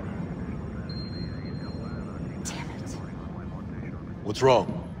Gitmo. What's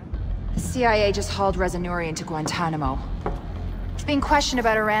wrong? The CIA just hauled Reza Nuri into Guantanamo. He's being questioned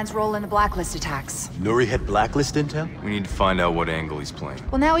about Iran's role in the blacklist attacks. Nuri had blacklist intel? We need to find out what angle he's playing.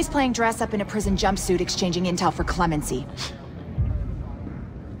 Well, now he's playing dress up in a prison jumpsuit, exchanging intel for clemency.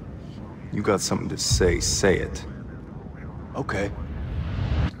 You got something to say it. Okay.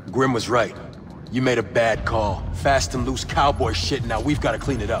 Grim was right. You made a bad call. Fast and loose cowboy shit, now we've got to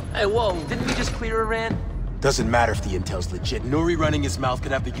clean it up. Hey, whoa, didn't we just clear Iran? Doesn't matter if the intel's legit. Nuri running his mouth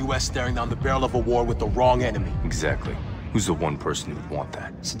could have the US staring down the barrel of a war with the wrong enemy. Exactly. Who's the one person who would want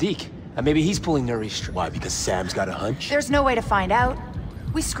that? Sadiq. Maybe he's pulling Nuri's string. Why, because Sam's got a hunch? There's no way to find out.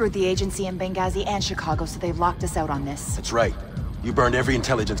 We screwed the agency in Benghazi and Chicago, so they've locked us out on this. That's right. You burned every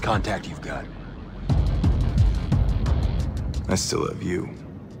intelligence contact you've got. I still have you.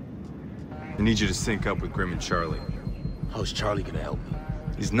 I need you to sync up with Grim and Charlie. How's Charlie gonna help me?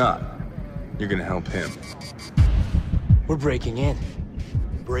 He's not. You're gonna help him. We're breaking in.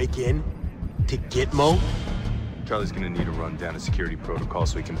 Break in? To Gitmo? Charlie's gonna need to run down a security protocol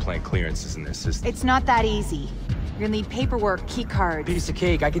so he can plant clearances in their system. It's not that easy. You're gonna need paperwork, key card. Piece of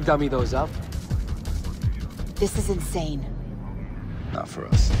cake, I can dummy those up. This is insane. Not for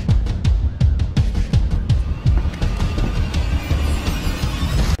us.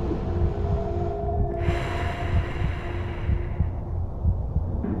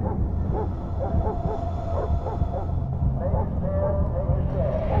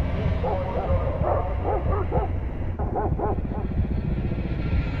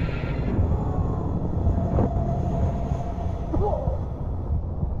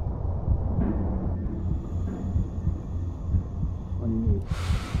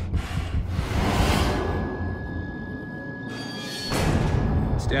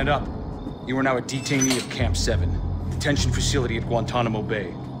 Stand up. You are now a detainee of Camp 7, detention facility at Guantanamo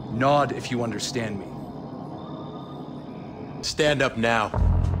Bay. Nod if you understand me. Stand up now.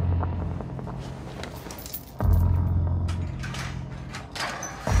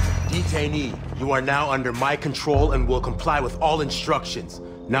 Detainee, you are now under my control and will comply with all instructions.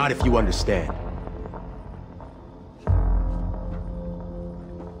 Nod if you understand.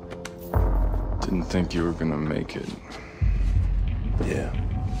 Didn't think you were gonna make it. Yeah.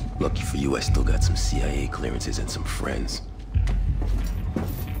 Lucky for you, I still got some CIA clearances and some friends.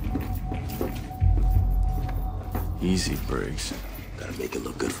 Easy, Briggs. Gotta make it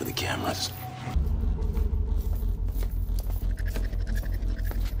look good for the cameras.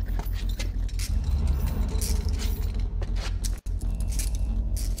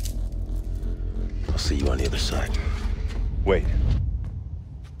 I'll see you on the other side. Wait.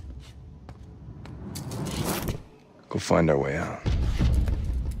 Go find our way out.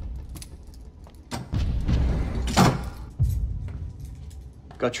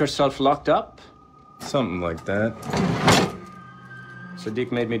 Got yourself locked up? Something like that.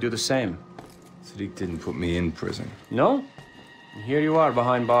 Sadiq made me do the same. Sadiq didn't put me in prison. No? And here you are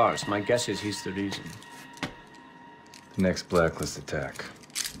behind bars. My guess is he's the reason. The next blacklist attack.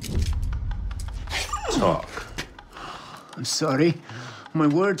 Talk. I'm sorry. My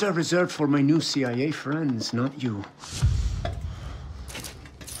words are reserved for my new CIA friends, not you.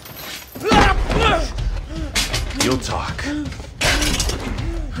 You'll talk.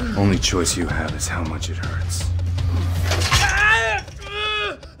 Only choice you have is how much it hurts.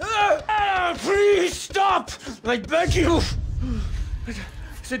 Please stop! I beg you!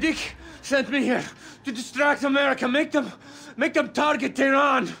 Sadiq sent me here to distract America. Make them target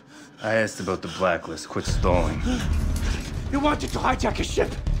Tehran. I asked about the blacklist. Quit stalling. You wanted to hijack a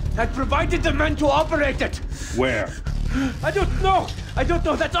ship and provided the men to operate it. Where? I don't know.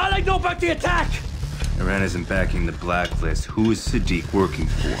 That's all I know about the attack. Iran isn't backing the blacklist. Who is Sadiq working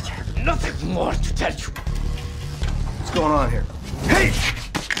for? Nothing more to tell you. What's going on here? Hey!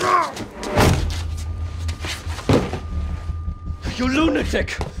 You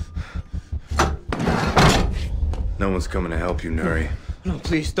lunatic! No one's coming to help you, Nuri. No,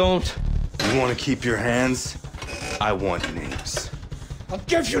 please don't. You want to keep your hands? I want names. I'll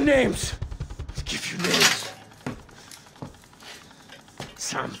give you names. I'll give you names.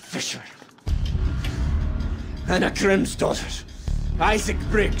 Sam Fisher. Anna Grimm's daughter. Isaac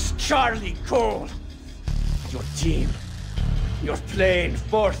Briggs. Charlie Cole. Your team. Your plane.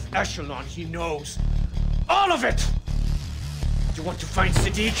 4th echelon. He knows. All of it! You want to find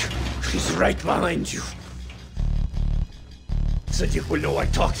Sadiq? He's right behind you. Sadiq will know I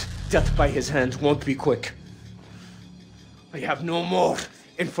talked. Death by his hand won't be quick. I have no more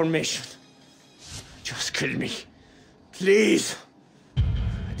information. Just kill me. Please.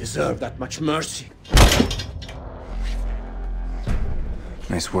 I deserve that much mercy.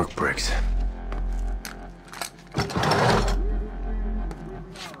 Nice work, Briggs.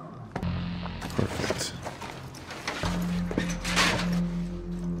 Perfect.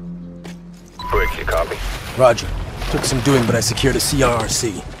 Briggs, you copy? Roger. Took some doing, but I secured a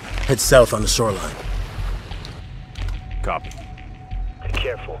CRRC. Head south on the shoreline. Copy. Be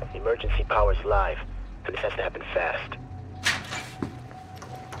careful. Emergency power's live, and this has to happen fast.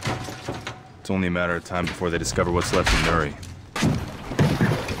 It's only a matter of time before they discover what's left in Nuri.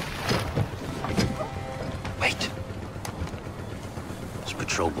 Wait. There's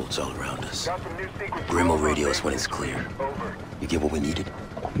patrol boats all around us. Grim will radio us when it's clear. You get what we needed?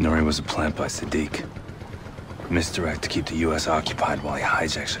 Nuri was a plant by Sadiq. Misdirect to keep the U.S. occupied while he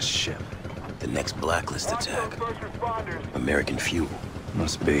hijacks a ship. The next blacklist attack. American fuel.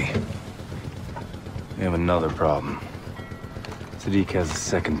 Must be. We have another problem. Sadiq has a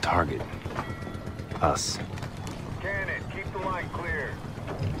second target. Us. Cannon, keep the line clear.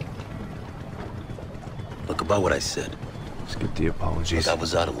 Look about what I said. Skip the apologies. Look, I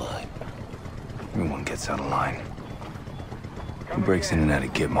was out of line. Everyone gets out of line. Who breaks in and out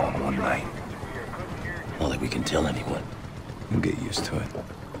of Gitmo in one night? Not like we can tell anyone. You'll get used to it.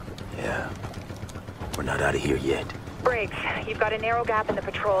 Yeah. We're not out of here yet. Briggs, you've got a narrow gap in the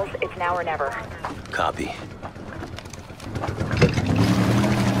patrols. It's now or never. Copy.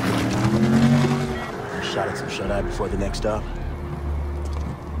 Shot at some shut-eye before the next stop.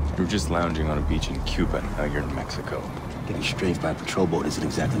 You were just lounging on a beach in Cuba, now you're in Mexico. Getting strafed by a patrol boat isn't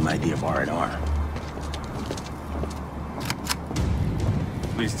exactly my idea of R&R.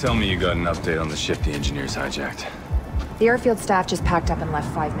 Please tell me you got an update on the ship the engineers hijacked. The airfield staff just packed up and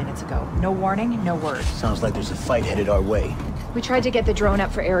left 5 minutes ago. No warning, no word. Sounds like there's a fight headed our way. We tried to get the drone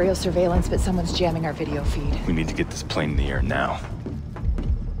up for aerial surveillance, but someone's jamming our video feed. We need to get this plane in the air now.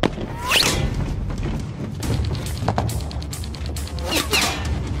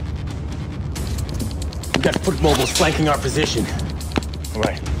 We got foot mobiles flanking our position. All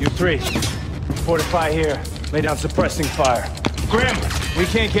right, you three. Fortify here. Lay down suppressing fire. Grim, we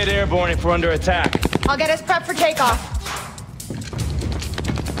can't get airborne if we're under attack. I'll get us prepped for takeoff.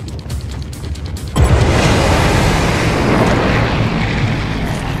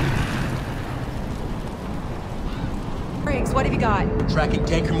 Briggs, what have you got? Tracking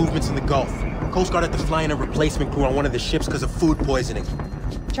tanker movements in the Gulf. Coast Guard had to fly in a replacement crew on one of the ships because of food poisoning.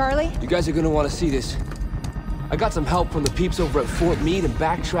 Charlie? You guys are gonna want to see this. I got some help from the peeps over at Fort Meade and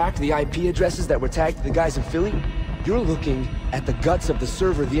backtracked the IP addresses that were tagged to the guys in Philly. You're looking at the guts of the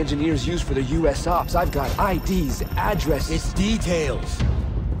server the engineers use for their US ops. I've got IDs, addresses. It's details.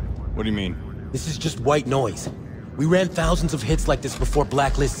 What do you mean? This is just white noise. We ran thousands of hits like this before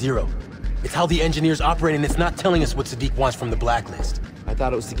Blacklist Zero. It's how the engineers operate, and it's not telling us what Sadiq wants from the Blacklist. I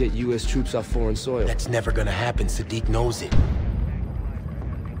thought it was to get US troops off foreign soil. That's never gonna happen. Sadiq knows it.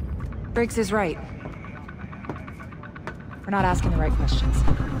 Briggs is right. We're not asking the right questions.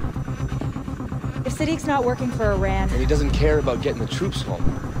 If Sadiq's not working for Iran... And he doesn't care about getting the troops home.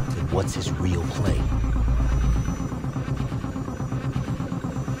 Then what's his real play?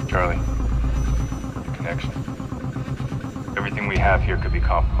 Charlie, the connection. Everything we have here could be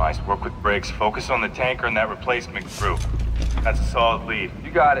compromised. Work with Briggs. Focus on the tanker and that replacement crew. That's a solid lead.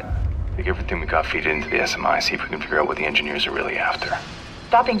 You got it. Take everything we got, feed it into the SMI, see if we can figure out what the engineers are really after.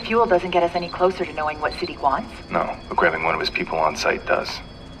 Stopping fuel doesn't get us any closer to knowing what Sadiq wants. No, but grabbing one of his people on site does.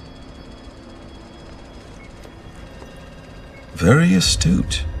 Very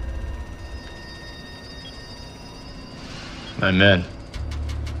astute. I'm in.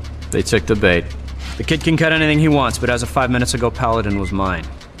 They took the bait. The kid can cut anything he wants, but as of 5 minutes ago, Paladin was mine.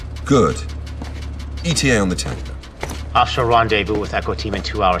 Good. ETA on the tanker. Offshore rendezvous with Echo Team in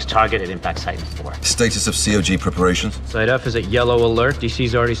 2 hours. Target at impact site in 4. Status of COG preparations? Site F is at yellow alert.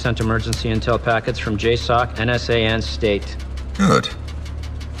 DC's already sent emergency intel packets from JSOC, NSA, and State. Good.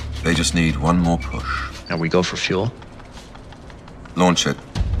 They just need one more push. Now we go for fuel? Launch it.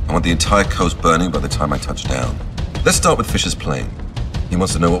 I want the entire coast burning by the time I touch down. Let's start with Fisher's plane. He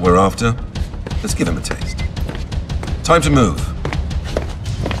wants to know what we're after. Let's give him a taste. Time to move.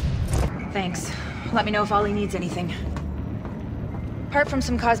 Thanks. Let me know if Ollie needs anything. Apart from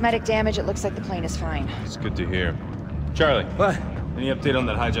some cosmetic damage, it looks like the plane is fine. It's good to hear. Charlie. What? Any update on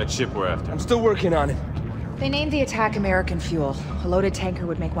that hijacked ship we're after? I'm still working on it. They named the attack American fuel. A loaded tanker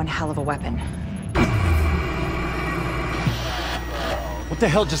would make one hell of a weapon. What the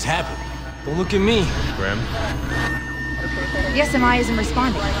hell just happened? Don't look at me. Graham? The SMI isn't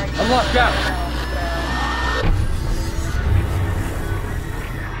responding. I'm locked out.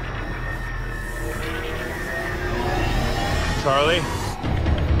 Charlie?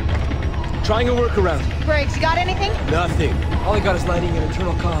 Trying a workaround. Briggs, you got anything? Nothing. All I got is lighting and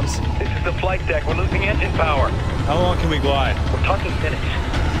internal comms. This is the flight deck. We're losing engine power. How long can we glide? We're talking minutes.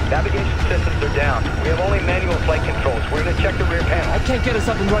 Navigation systems are down. We have only manual flight controls. We're gonna check the rear panel. I can't get us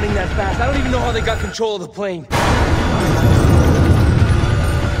up and running that fast. I don't even know how they got control of the plane.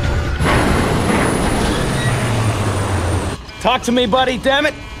 Talk to me, buddy, damn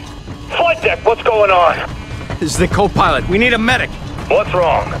it! Flight deck, what's going on? This is the co-pilot. We need a medic. What's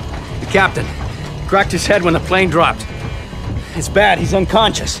wrong? The captain cracked his head when the plane dropped. It's bad, he's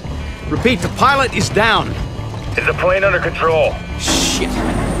unconscious. Repeat, the pilot is down. Is the plane under control? Shit.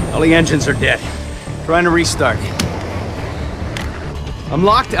 All the engines are dead. Trying to restart. I'm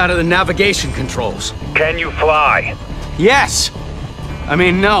locked out of the navigation controls. Can you fly? Yes! I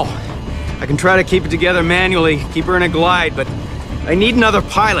mean, no. I can try to keep it together manually, keep her in a glide, but I need another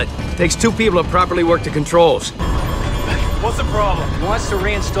pilot. It takes 2 people to properly work the controls. What's the problem? He wants to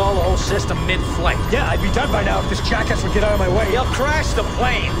reinstall the whole system mid-flight. Yeah, I'd be done by now if this jackass would get out of my way. He'll crash the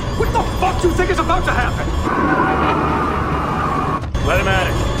plane. What the fuck do you think is about to happen? Let him at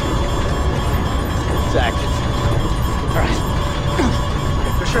it. It's active. All right.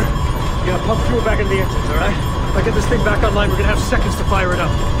 Fisher, you gotta pump fuel back into the engines, all right? If I get this thing back online, we're gonna have seconds to fire it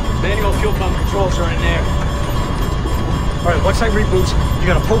up. Manual fuel pump controls are in there. All right, once I reboot, you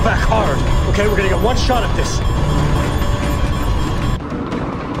gotta pull back hard. Okay, we're gonna get one shot at this.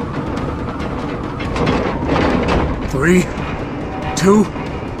 Three, 2,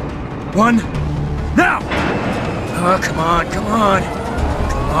 1, now! Oh, come on, come on.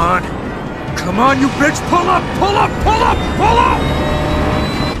 Come on. Come on, you bitch! Pull up, pull up, pull up, pull up!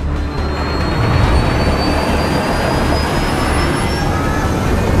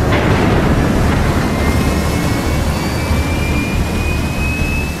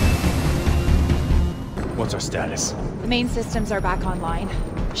 What's our status? The main systems are back online.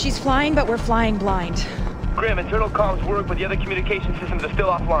 She's flying, but we're flying blind. Graham, internal comms work, but the other communication systems are still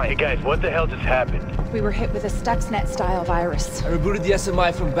offline. Hey guys, what the hell just happened? We were hit with a Stuxnet-style virus. I rebooted the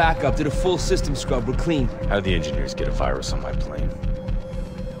SMI from backup, did a full system scrub, we're clean. How'd the engineers get a virus on my plane?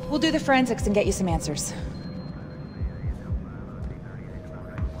 We'll do the forensics and get you some answers.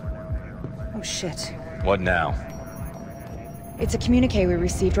 Oh shit. What now? It's a communique we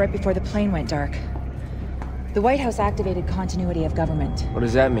received right before the plane went dark. The White House activated continuity of government. What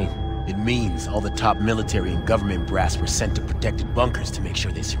does that mean? It means all the top military and government brass were sent to protected bunkers to make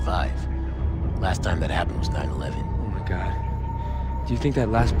sure they survive. Last time that happened was 9/11. Oh my god. Do you think that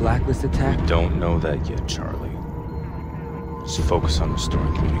last blacklist attack? We don't know that yet, Charlie. Just focus on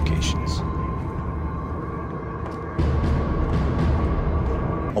restoring communications.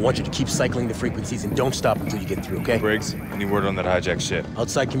 I want you to keep cycling the frequencies and don't stop until you get through, okay? Briggs, any word on that hijacked ship?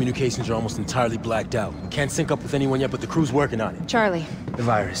 Outside communications are almost entirely blacked out. We can't sync up with anyone yet, but the crew's working on it. Charlie. The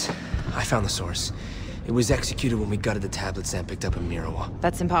virus. I found the source. It was executed when we gutted the tablets Sam picked up in Mirawa.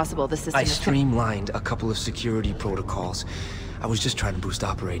 That's impossible. The system I is... streamlined a couple of security protocols. I was just trying to boost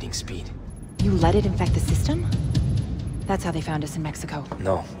operating speed. You let it infect the system? That's how they found us in Mexico.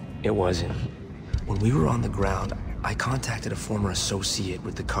 No, it wasn't. When we were on the ground, I contacted a former associate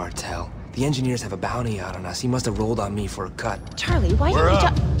with the cartel. The engineers have a bounty out on us. He must have rolled on me for a cut. Charlie, why didn't you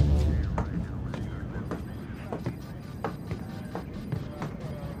just...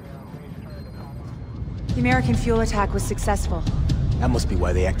 The American fuel attack was successful. That must be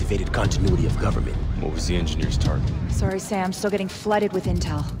why they activated continuity of government. What was the engineer's target? Sorry, Sam. Still getting flooded with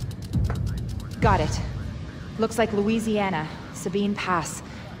intel. Got it. Looks like Louisiana, Sabine Pass.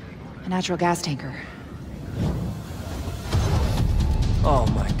 A natural gas tanker. Oh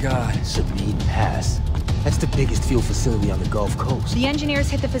my god. Sabine Pass. That's the biggest fuel facility on the Gulf Coast. The engineers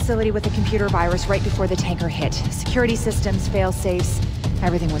hit the facility with a computer virus right before the tanker hit. Security systems, fail-safes,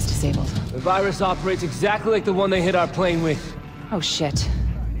 everything was disabled. The virus operates exactly like the one they hit our plane with. Oh shit.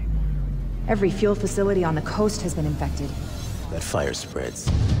 Every fuel facility on the coast has been infected. That fire spreads.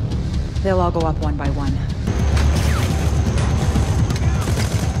 They'll all go up one by one.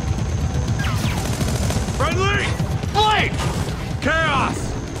 Friendly! Blade! Chaos!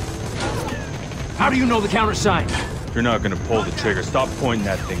 How do you know the countersign? If you're not gonna pull the trigger, stop pointing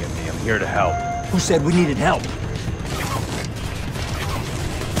that thing at me. I'm here to help. Who said we needed help?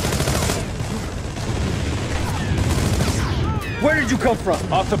 Where did you come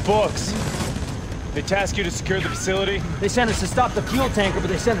from? Off the books. They tasked you to secure the facility? They sent us to stop the fuel tanker, but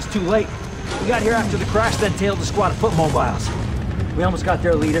they sent us too late. We got here after the crash, then tailed a squad of foot mobiles. We almost got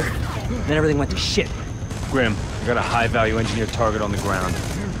their leader, then everything went to shit. Grim, I got a high-value engineer target on the ground.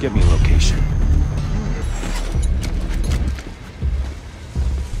 Give me a location.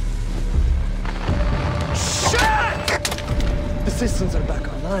 The systems are back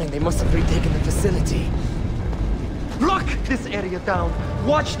online. They must have retaken the facility. Lock this area down.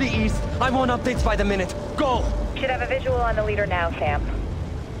 Watch the east. I'm on updates by the minute. Go! Should have a visual on the leader now, Sam.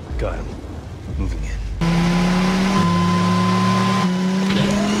 Got him. Moving in.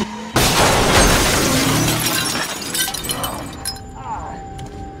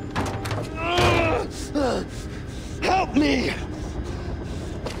 Help me!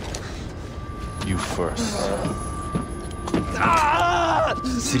 You first.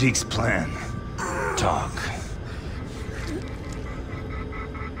 Siddiq's plan. Talk.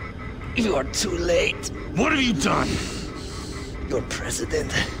 You are too late. What have you done? Your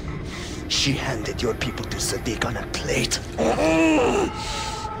president. She handed your people to Siddiq on a plate.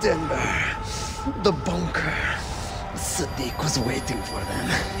 Denver. The bunker. Siddiq was waiting for them.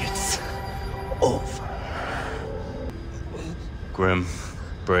 It's over. Grim,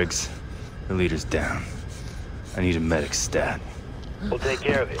 Briggs, the leader's down. I need a medic stat. We'll take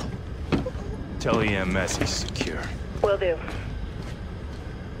care of it. Tell EMS he's secure. Will do.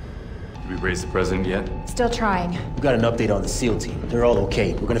 Did we raise the president yet? Still trying. We got an update on the SEAL team. They're all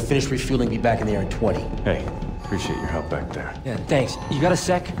okay. We're gonna finish refueling, be back in the air in 20. Hey, appreciate your help back there. Yeah, thanks. You got a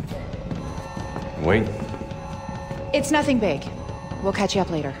sec? Wait. It's nothing big. We'll catch you up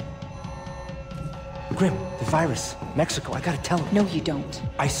later. Grim, the virus. Mexico, I gotta tell him. No, you don't.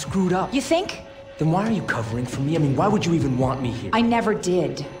 I screwed up. You think? Then why are you covering for me? I mean, why would you even want me here? I never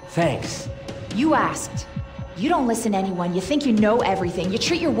did. Thanks. You asked. You don't listen to anyone. You think you know everything. You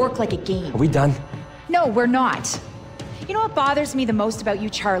treat your work like a game. Are we done? No, we're not. You know what bothers me the most about you,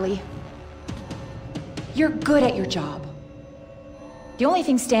 Charlie? You're good at your job. The only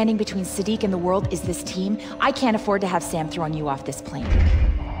thing standing between Siddiq and the world is this team. I can't afford to have Sam throwing you off this plane.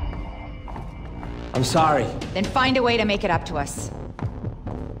 I'm sorry. Then find a way to make it up to us.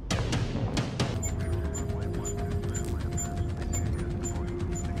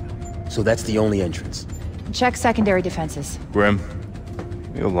 So that's the only entrance. Check secondary defenses. Grim,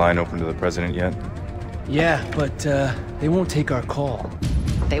 you have a line open to the president yet? Yeah, but they won't take our call.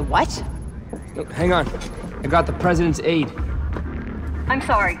 They what? Oh, hang on. I got the president's aide. I'm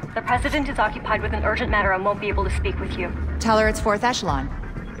sorry. The president is occupied with an urgent matter and won't be able to speak with you. Tell her it's 4th echelon.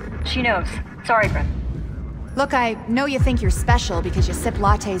 She knows. Sorry, Grim. Look, I know you think you're special because you sip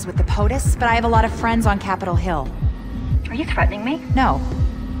lattes with the POTUS, but I have a lot of friends on Capitol Hill. Are you threatening me? No.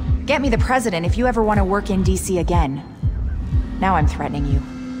 Get me the president if you ever want to work in DC again. Now I'm threatening you.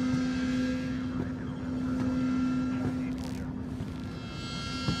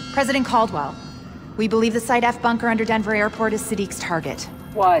 President Caldwell, we believe the Site F bunker under Denver Airport is Siddiq's target.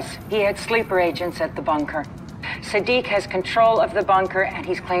 Was. He had sleeper agents at the bunker. Siddiq has control of the bunker, and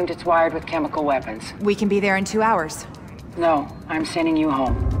he's claimed it's wired with chemical weapons. We can be there in 2 hours. No, I'm sending you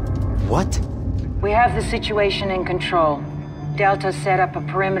home. What? We have the situation in control. Delta set up a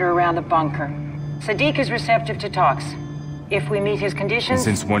perimeter around the bunker. Siddiq is receptive to talks. If we meet his And conditions...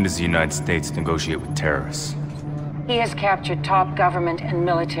 since when does the United States negotiate with terrorists? He has captured top government and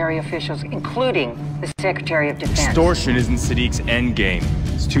military officials, including the Secretary of Defense. Extortion isn't Siddiq's endgame.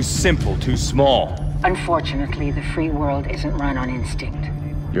 It's too simple, too small. Unfortunately, the free world isn't run on instinct.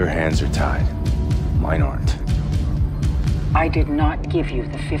 Your hands are tied. Mine aren't. I did not give you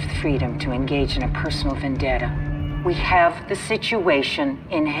the fifth freedom to engage in a personal vendetta. We have the situation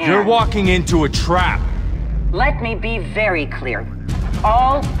in hand. You're walking into a trap. Let me be very clear.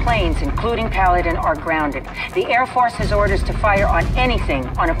 All planes, including Paladin, are grounded. The Air Force has orders to fire on anything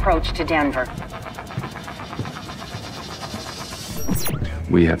on approach to Denver.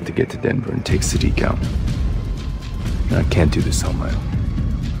 We have to get to Denver and take Siddiq out. I can't do this on my own.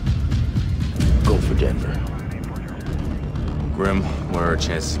 Go for Denver. Grim, what are our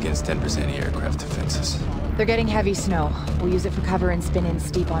chances against Denver's anti-aircraft defenses? They're getting heavy snow. We'll use it for cover and spin in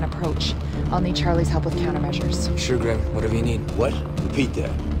steep on approach. I'll need Charlie's help with countermeasures. Sure, Grim. Whatever you need. What? Repeat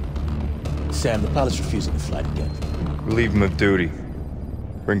that. Sam, the pilot's refusing to fly to Denver. Relieve him of duty.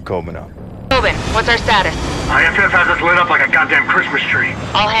 Bring Coleman up. Coben, what's our status? IFF has us lit up like a goddamn Christmas tree.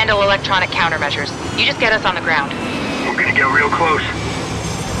 I'll handle electronic countermeasures. You just get us on the ground. We're gonna get real close.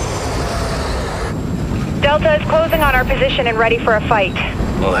 Delta is closing on our position and ready for a fight.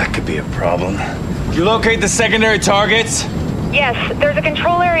 Well, that could be a problem. Did you locate the secondary targets? Yes, there's a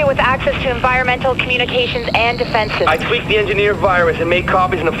control area with access to environmental, communications, and defenses. I tweaked the engineer virus and made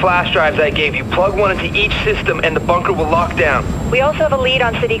copies in the flash drives I gave you. Plug one into each system and the bunker will lock down. We also have a lead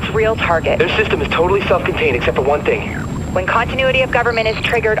on Sadiq's real target. Their system is totally self-contained except for one thing. When continuity of government is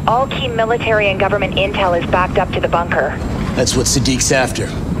triggered, all key military and government intel is backed up to the bunker. That's what Sadiq's after.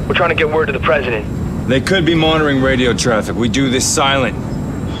 We're trying to get word to the president. They could be monitoring radio traffic. We do this silent.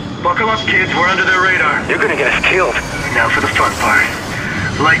 Buckle up, kids. We're under their radar. You're gonna get us killed. Now for the fun part.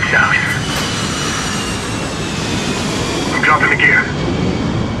 Lights out. I'm dropping the gear.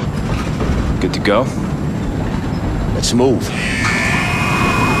 Good to go? Let's move.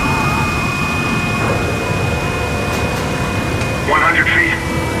 $100 feet.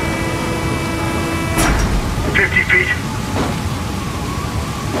 50 feet.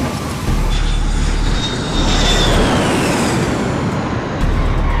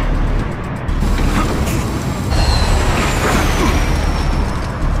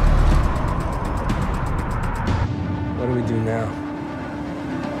 What do we do now?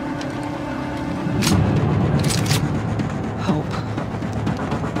 Hope.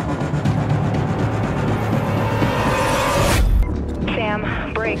 Sam,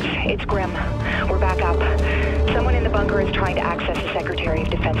 Briggs, it's Grim. We're back up. Someone in the bunker is trying to access the Secretary of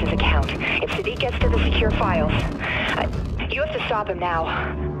Defense's account. If Sadiq gets to the secure files, you have to stop him now.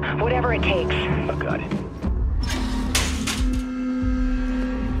 Whatever it takes. I got it.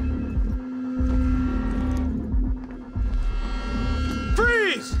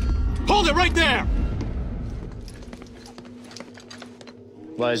 Freeze! Hold it right there!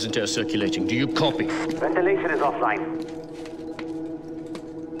 Why isn't air circulating? Do you copy? Ventilation is offline.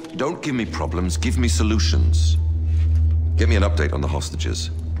 Don't give me problems, give me solutions. Give me an update on the hostages.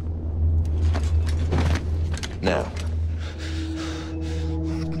 Now,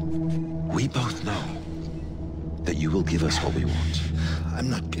 we both know that you will give us what we want. I'm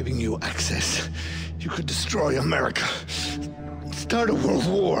not giving you access. You could destroy America. Start a world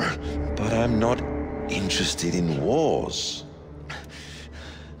war. But I'm not interested in wars.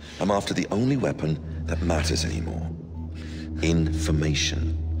 I'm after the only weapon that matters anymore.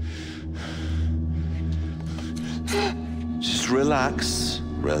 Information. Just relax.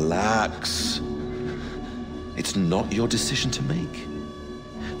 Relax. It's not your decision to make.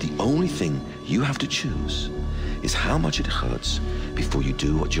 The only thing you have to choose is how much it hurts before you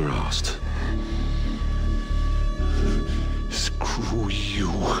do what you're asked. Screw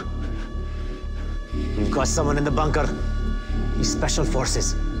you. We've got someone in the bunker. He's Special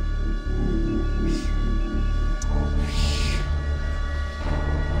Forces.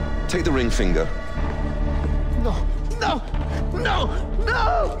 Take the ring finger. No, no, no,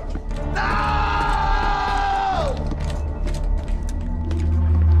 no! No!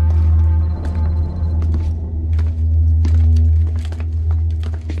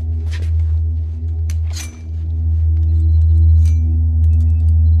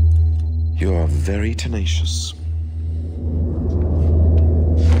 You are very tenacious.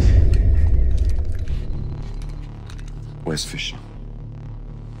 Where's Fisher?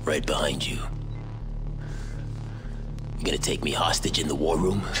 Right behind you. You gonna take me hostage in the war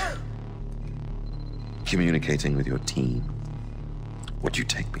room? Communicating with your team. What do you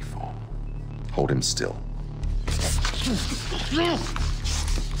take me for? Hold him still.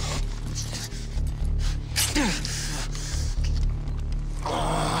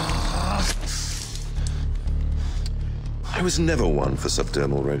 I was never one for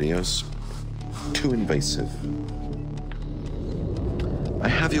subdermal radios. Too invasive. I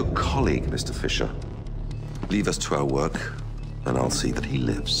have your colleague, Mr. Fisher. Leave us to our work, and I'll see that he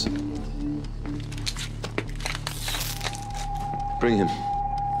lives. Bring him.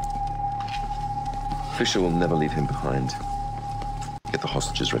 Fisher will never leave him behind. Get the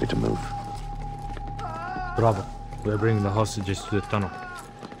hostages ready to move. Bravo. We're bringing the hostages to the tunnel.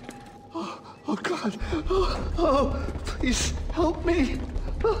 Oh, God. Oh, please help me.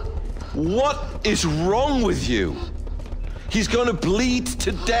 What is wrong with you? He's going to bleed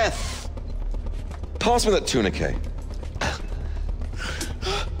to death. Pass me that tourniquet.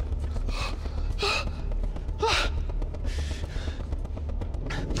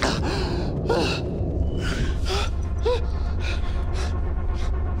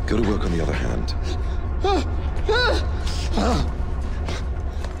 Go to work on the other hand.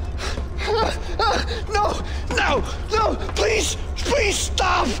 No! No! No! Please! Please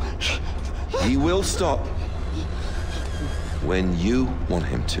stop! He will stop when you want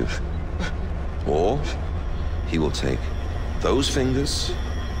him to. Or he will take those fingers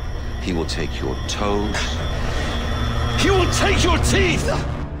He will take your toes. He will take your teeth!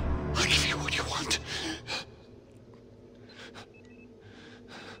 I'll give you what you want.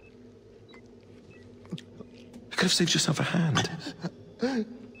 You could have saved yourself a hand.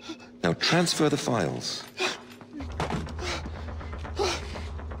 Now transfer the files.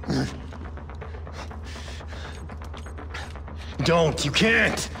 Don't, you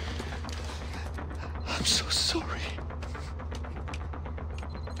can't! I'm so sorry.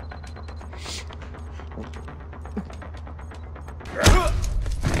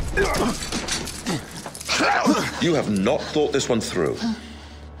 You have not thought this one through.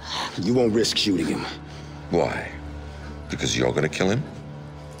 You won't risk shooting him. Why? Because you're gonna kill him?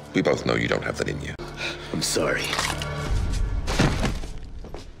 We both know you don't have that in you. I'm sorry.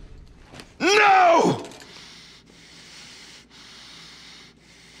 No!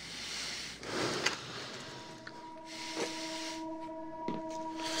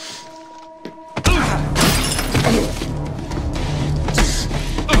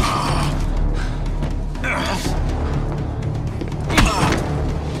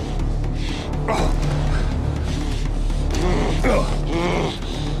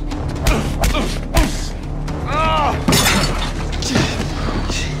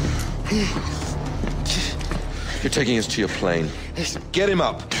 You're taking us to your plane. Get him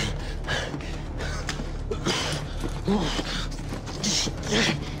up.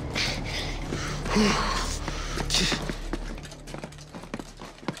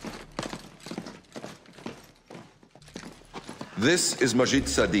 This is Majid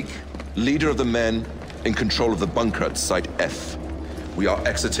Sadiq, leader of the men in control of the bunker at Site F. We are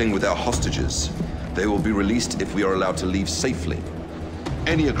exiting with our hostages. They will be released if we are allowed to leave safely.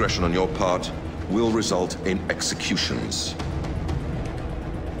 Any aggression on your part will result in executions.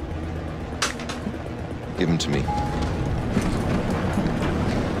 Give him to me.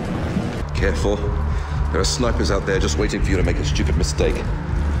 Careful. There are snipers out there just waiting for you to make a stupid mistake.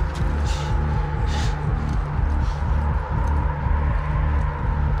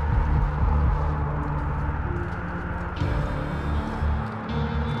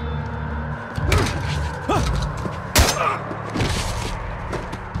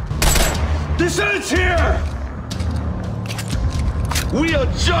 This ends here! We are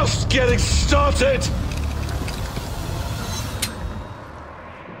just getting started!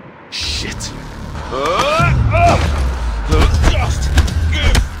 Shit. Just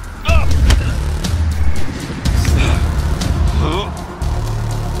give up!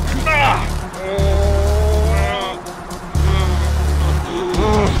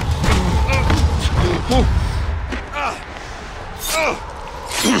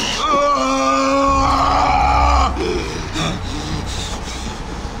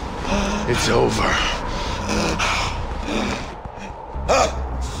 It's over.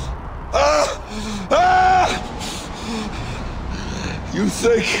 You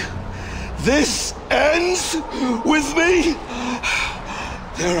think this ends with me?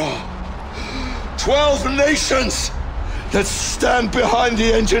 There are 12 nations that stand behind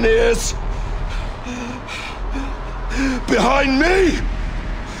the engineers. Behind me!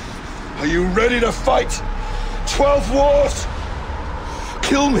 Are you ready to fight 12 wars?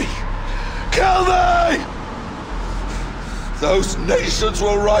 Kill me! Kill me! Those nations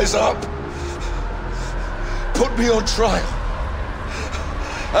will rise up, put me on trial,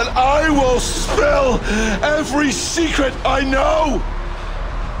 and I will spill every secret I know!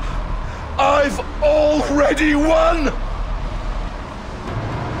 I've already won!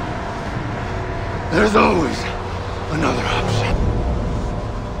 There's always another option.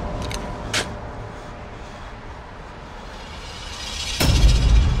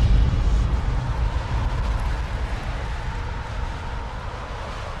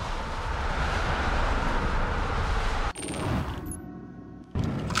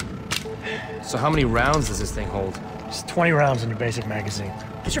 So how many rounds does this thing hold? It's 20 rounds in your basic magazine.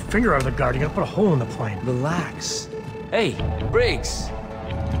 Get your finger out of the guard, you're gonna put a hole in the plane. Relax. Hey, Briggs!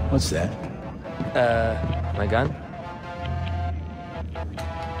 What's that? My gun?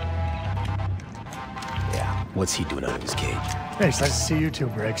 Yeah, what's he doing out of his cage? Hey, it's nice to see you too,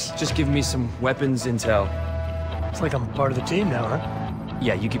 Briggs. Just give me some weapons intel. It's like I'm part of the team now, huh?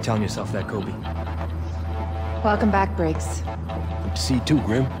 Yeah, you keep telling yourself that, Kobe. Welcome back, Briggs. Good to see you too,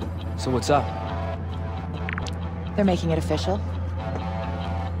 Grim. So what's up? They're making it official.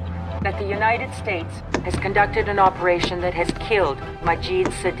 That the United States has conducted an operation that has killed Majid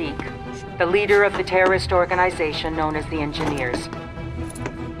Sadiq, the leader of the terrorist organization known as the Engineers.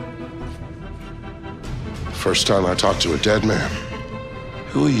 First time I talked to a dead man.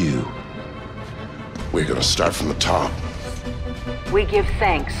 Who are you? We're gonna start from the top. We give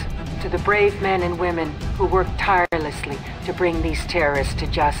thanks to the brave men and women who work tirelessly to bring these terrorists to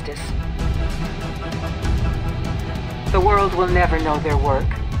justice. The world will never know their work.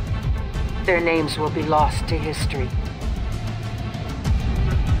 Their names will be lost to history.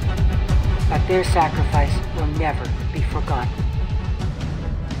 But their sacrifice will never be forgotten.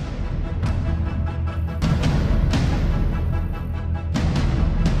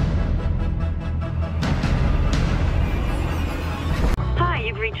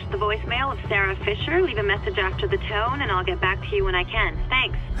 You've reached the voicemail of Sarah Fisher. Leave a message after the tone, and I'll get back to you when I can.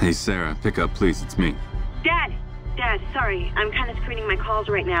 Thanks. Hey, Sarah, pick up, please. It's me. Dad, sorry. I'm kind of screening my calls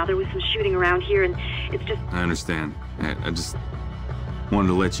right now. There was some shooting around here, and it's just... I understand. I just wanted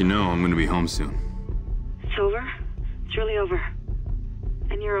to let you know I'm going to be home soon. It's over? It's really over.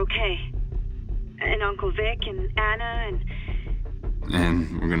 And you're okay. And Uncle Vic, and Anna,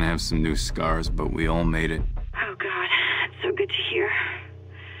 And we're going to have some new scars, but we all made it. Oh, God. It's so good to hear.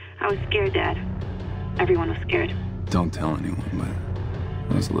 I was scared, Dad. Everyone was scared. Don't tell anyone,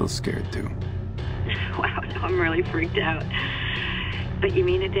 but I was a little scared, too. Wow, now I'm really freaked out. But you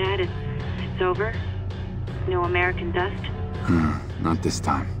mean it, Dad? It's over? No American dust? Not this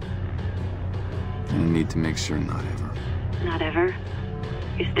time. I need to make sure not ever. Not ever?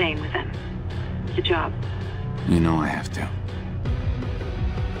 You're staying with them. It's a job. You know I have to.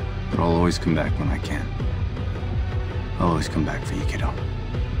 But I'll always come back when I can. I'll always come back for you, kiddo.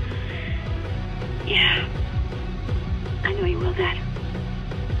 Yeah. I know you will, Dad.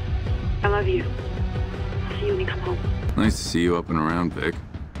 I love you. I'll see you when you come home. Nice to see you up and around, Vic.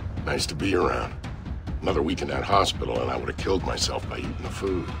 Nice to be around. Another week in that hospital and I would have killed myself by eating the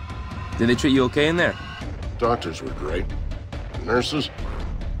food. Did they treat you okay in there? Doctors were great. The nurses?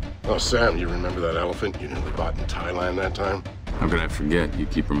 Oh, Sam, you remember that elephant you nearly bought in Thailand that time? How could I forget? You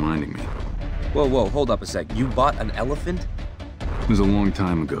keep reminding me. Whoa, hold up a sec. You bought an elephant? It was a long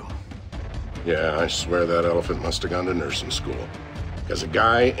time ago. Yeah, I swear that elephant must have gone to nursing school. Because a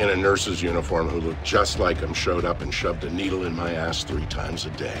guy in a nurse's uniform who looked just like him showed up and shoved a needle in my ass 3 times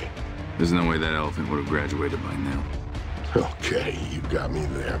a day. There's no way that elephant would have graduated by now. Okay, you got me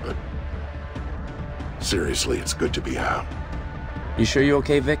there, but... seriously, it's good to be out. You sure you're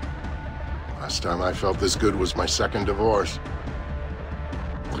okay, Vic? Last time I felt this good was my second divorce.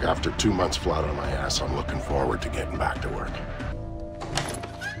 Look, after 2 months flat on my ass, I'm looking forward to getting back to work.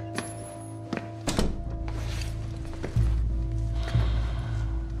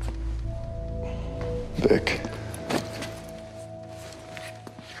 Vic.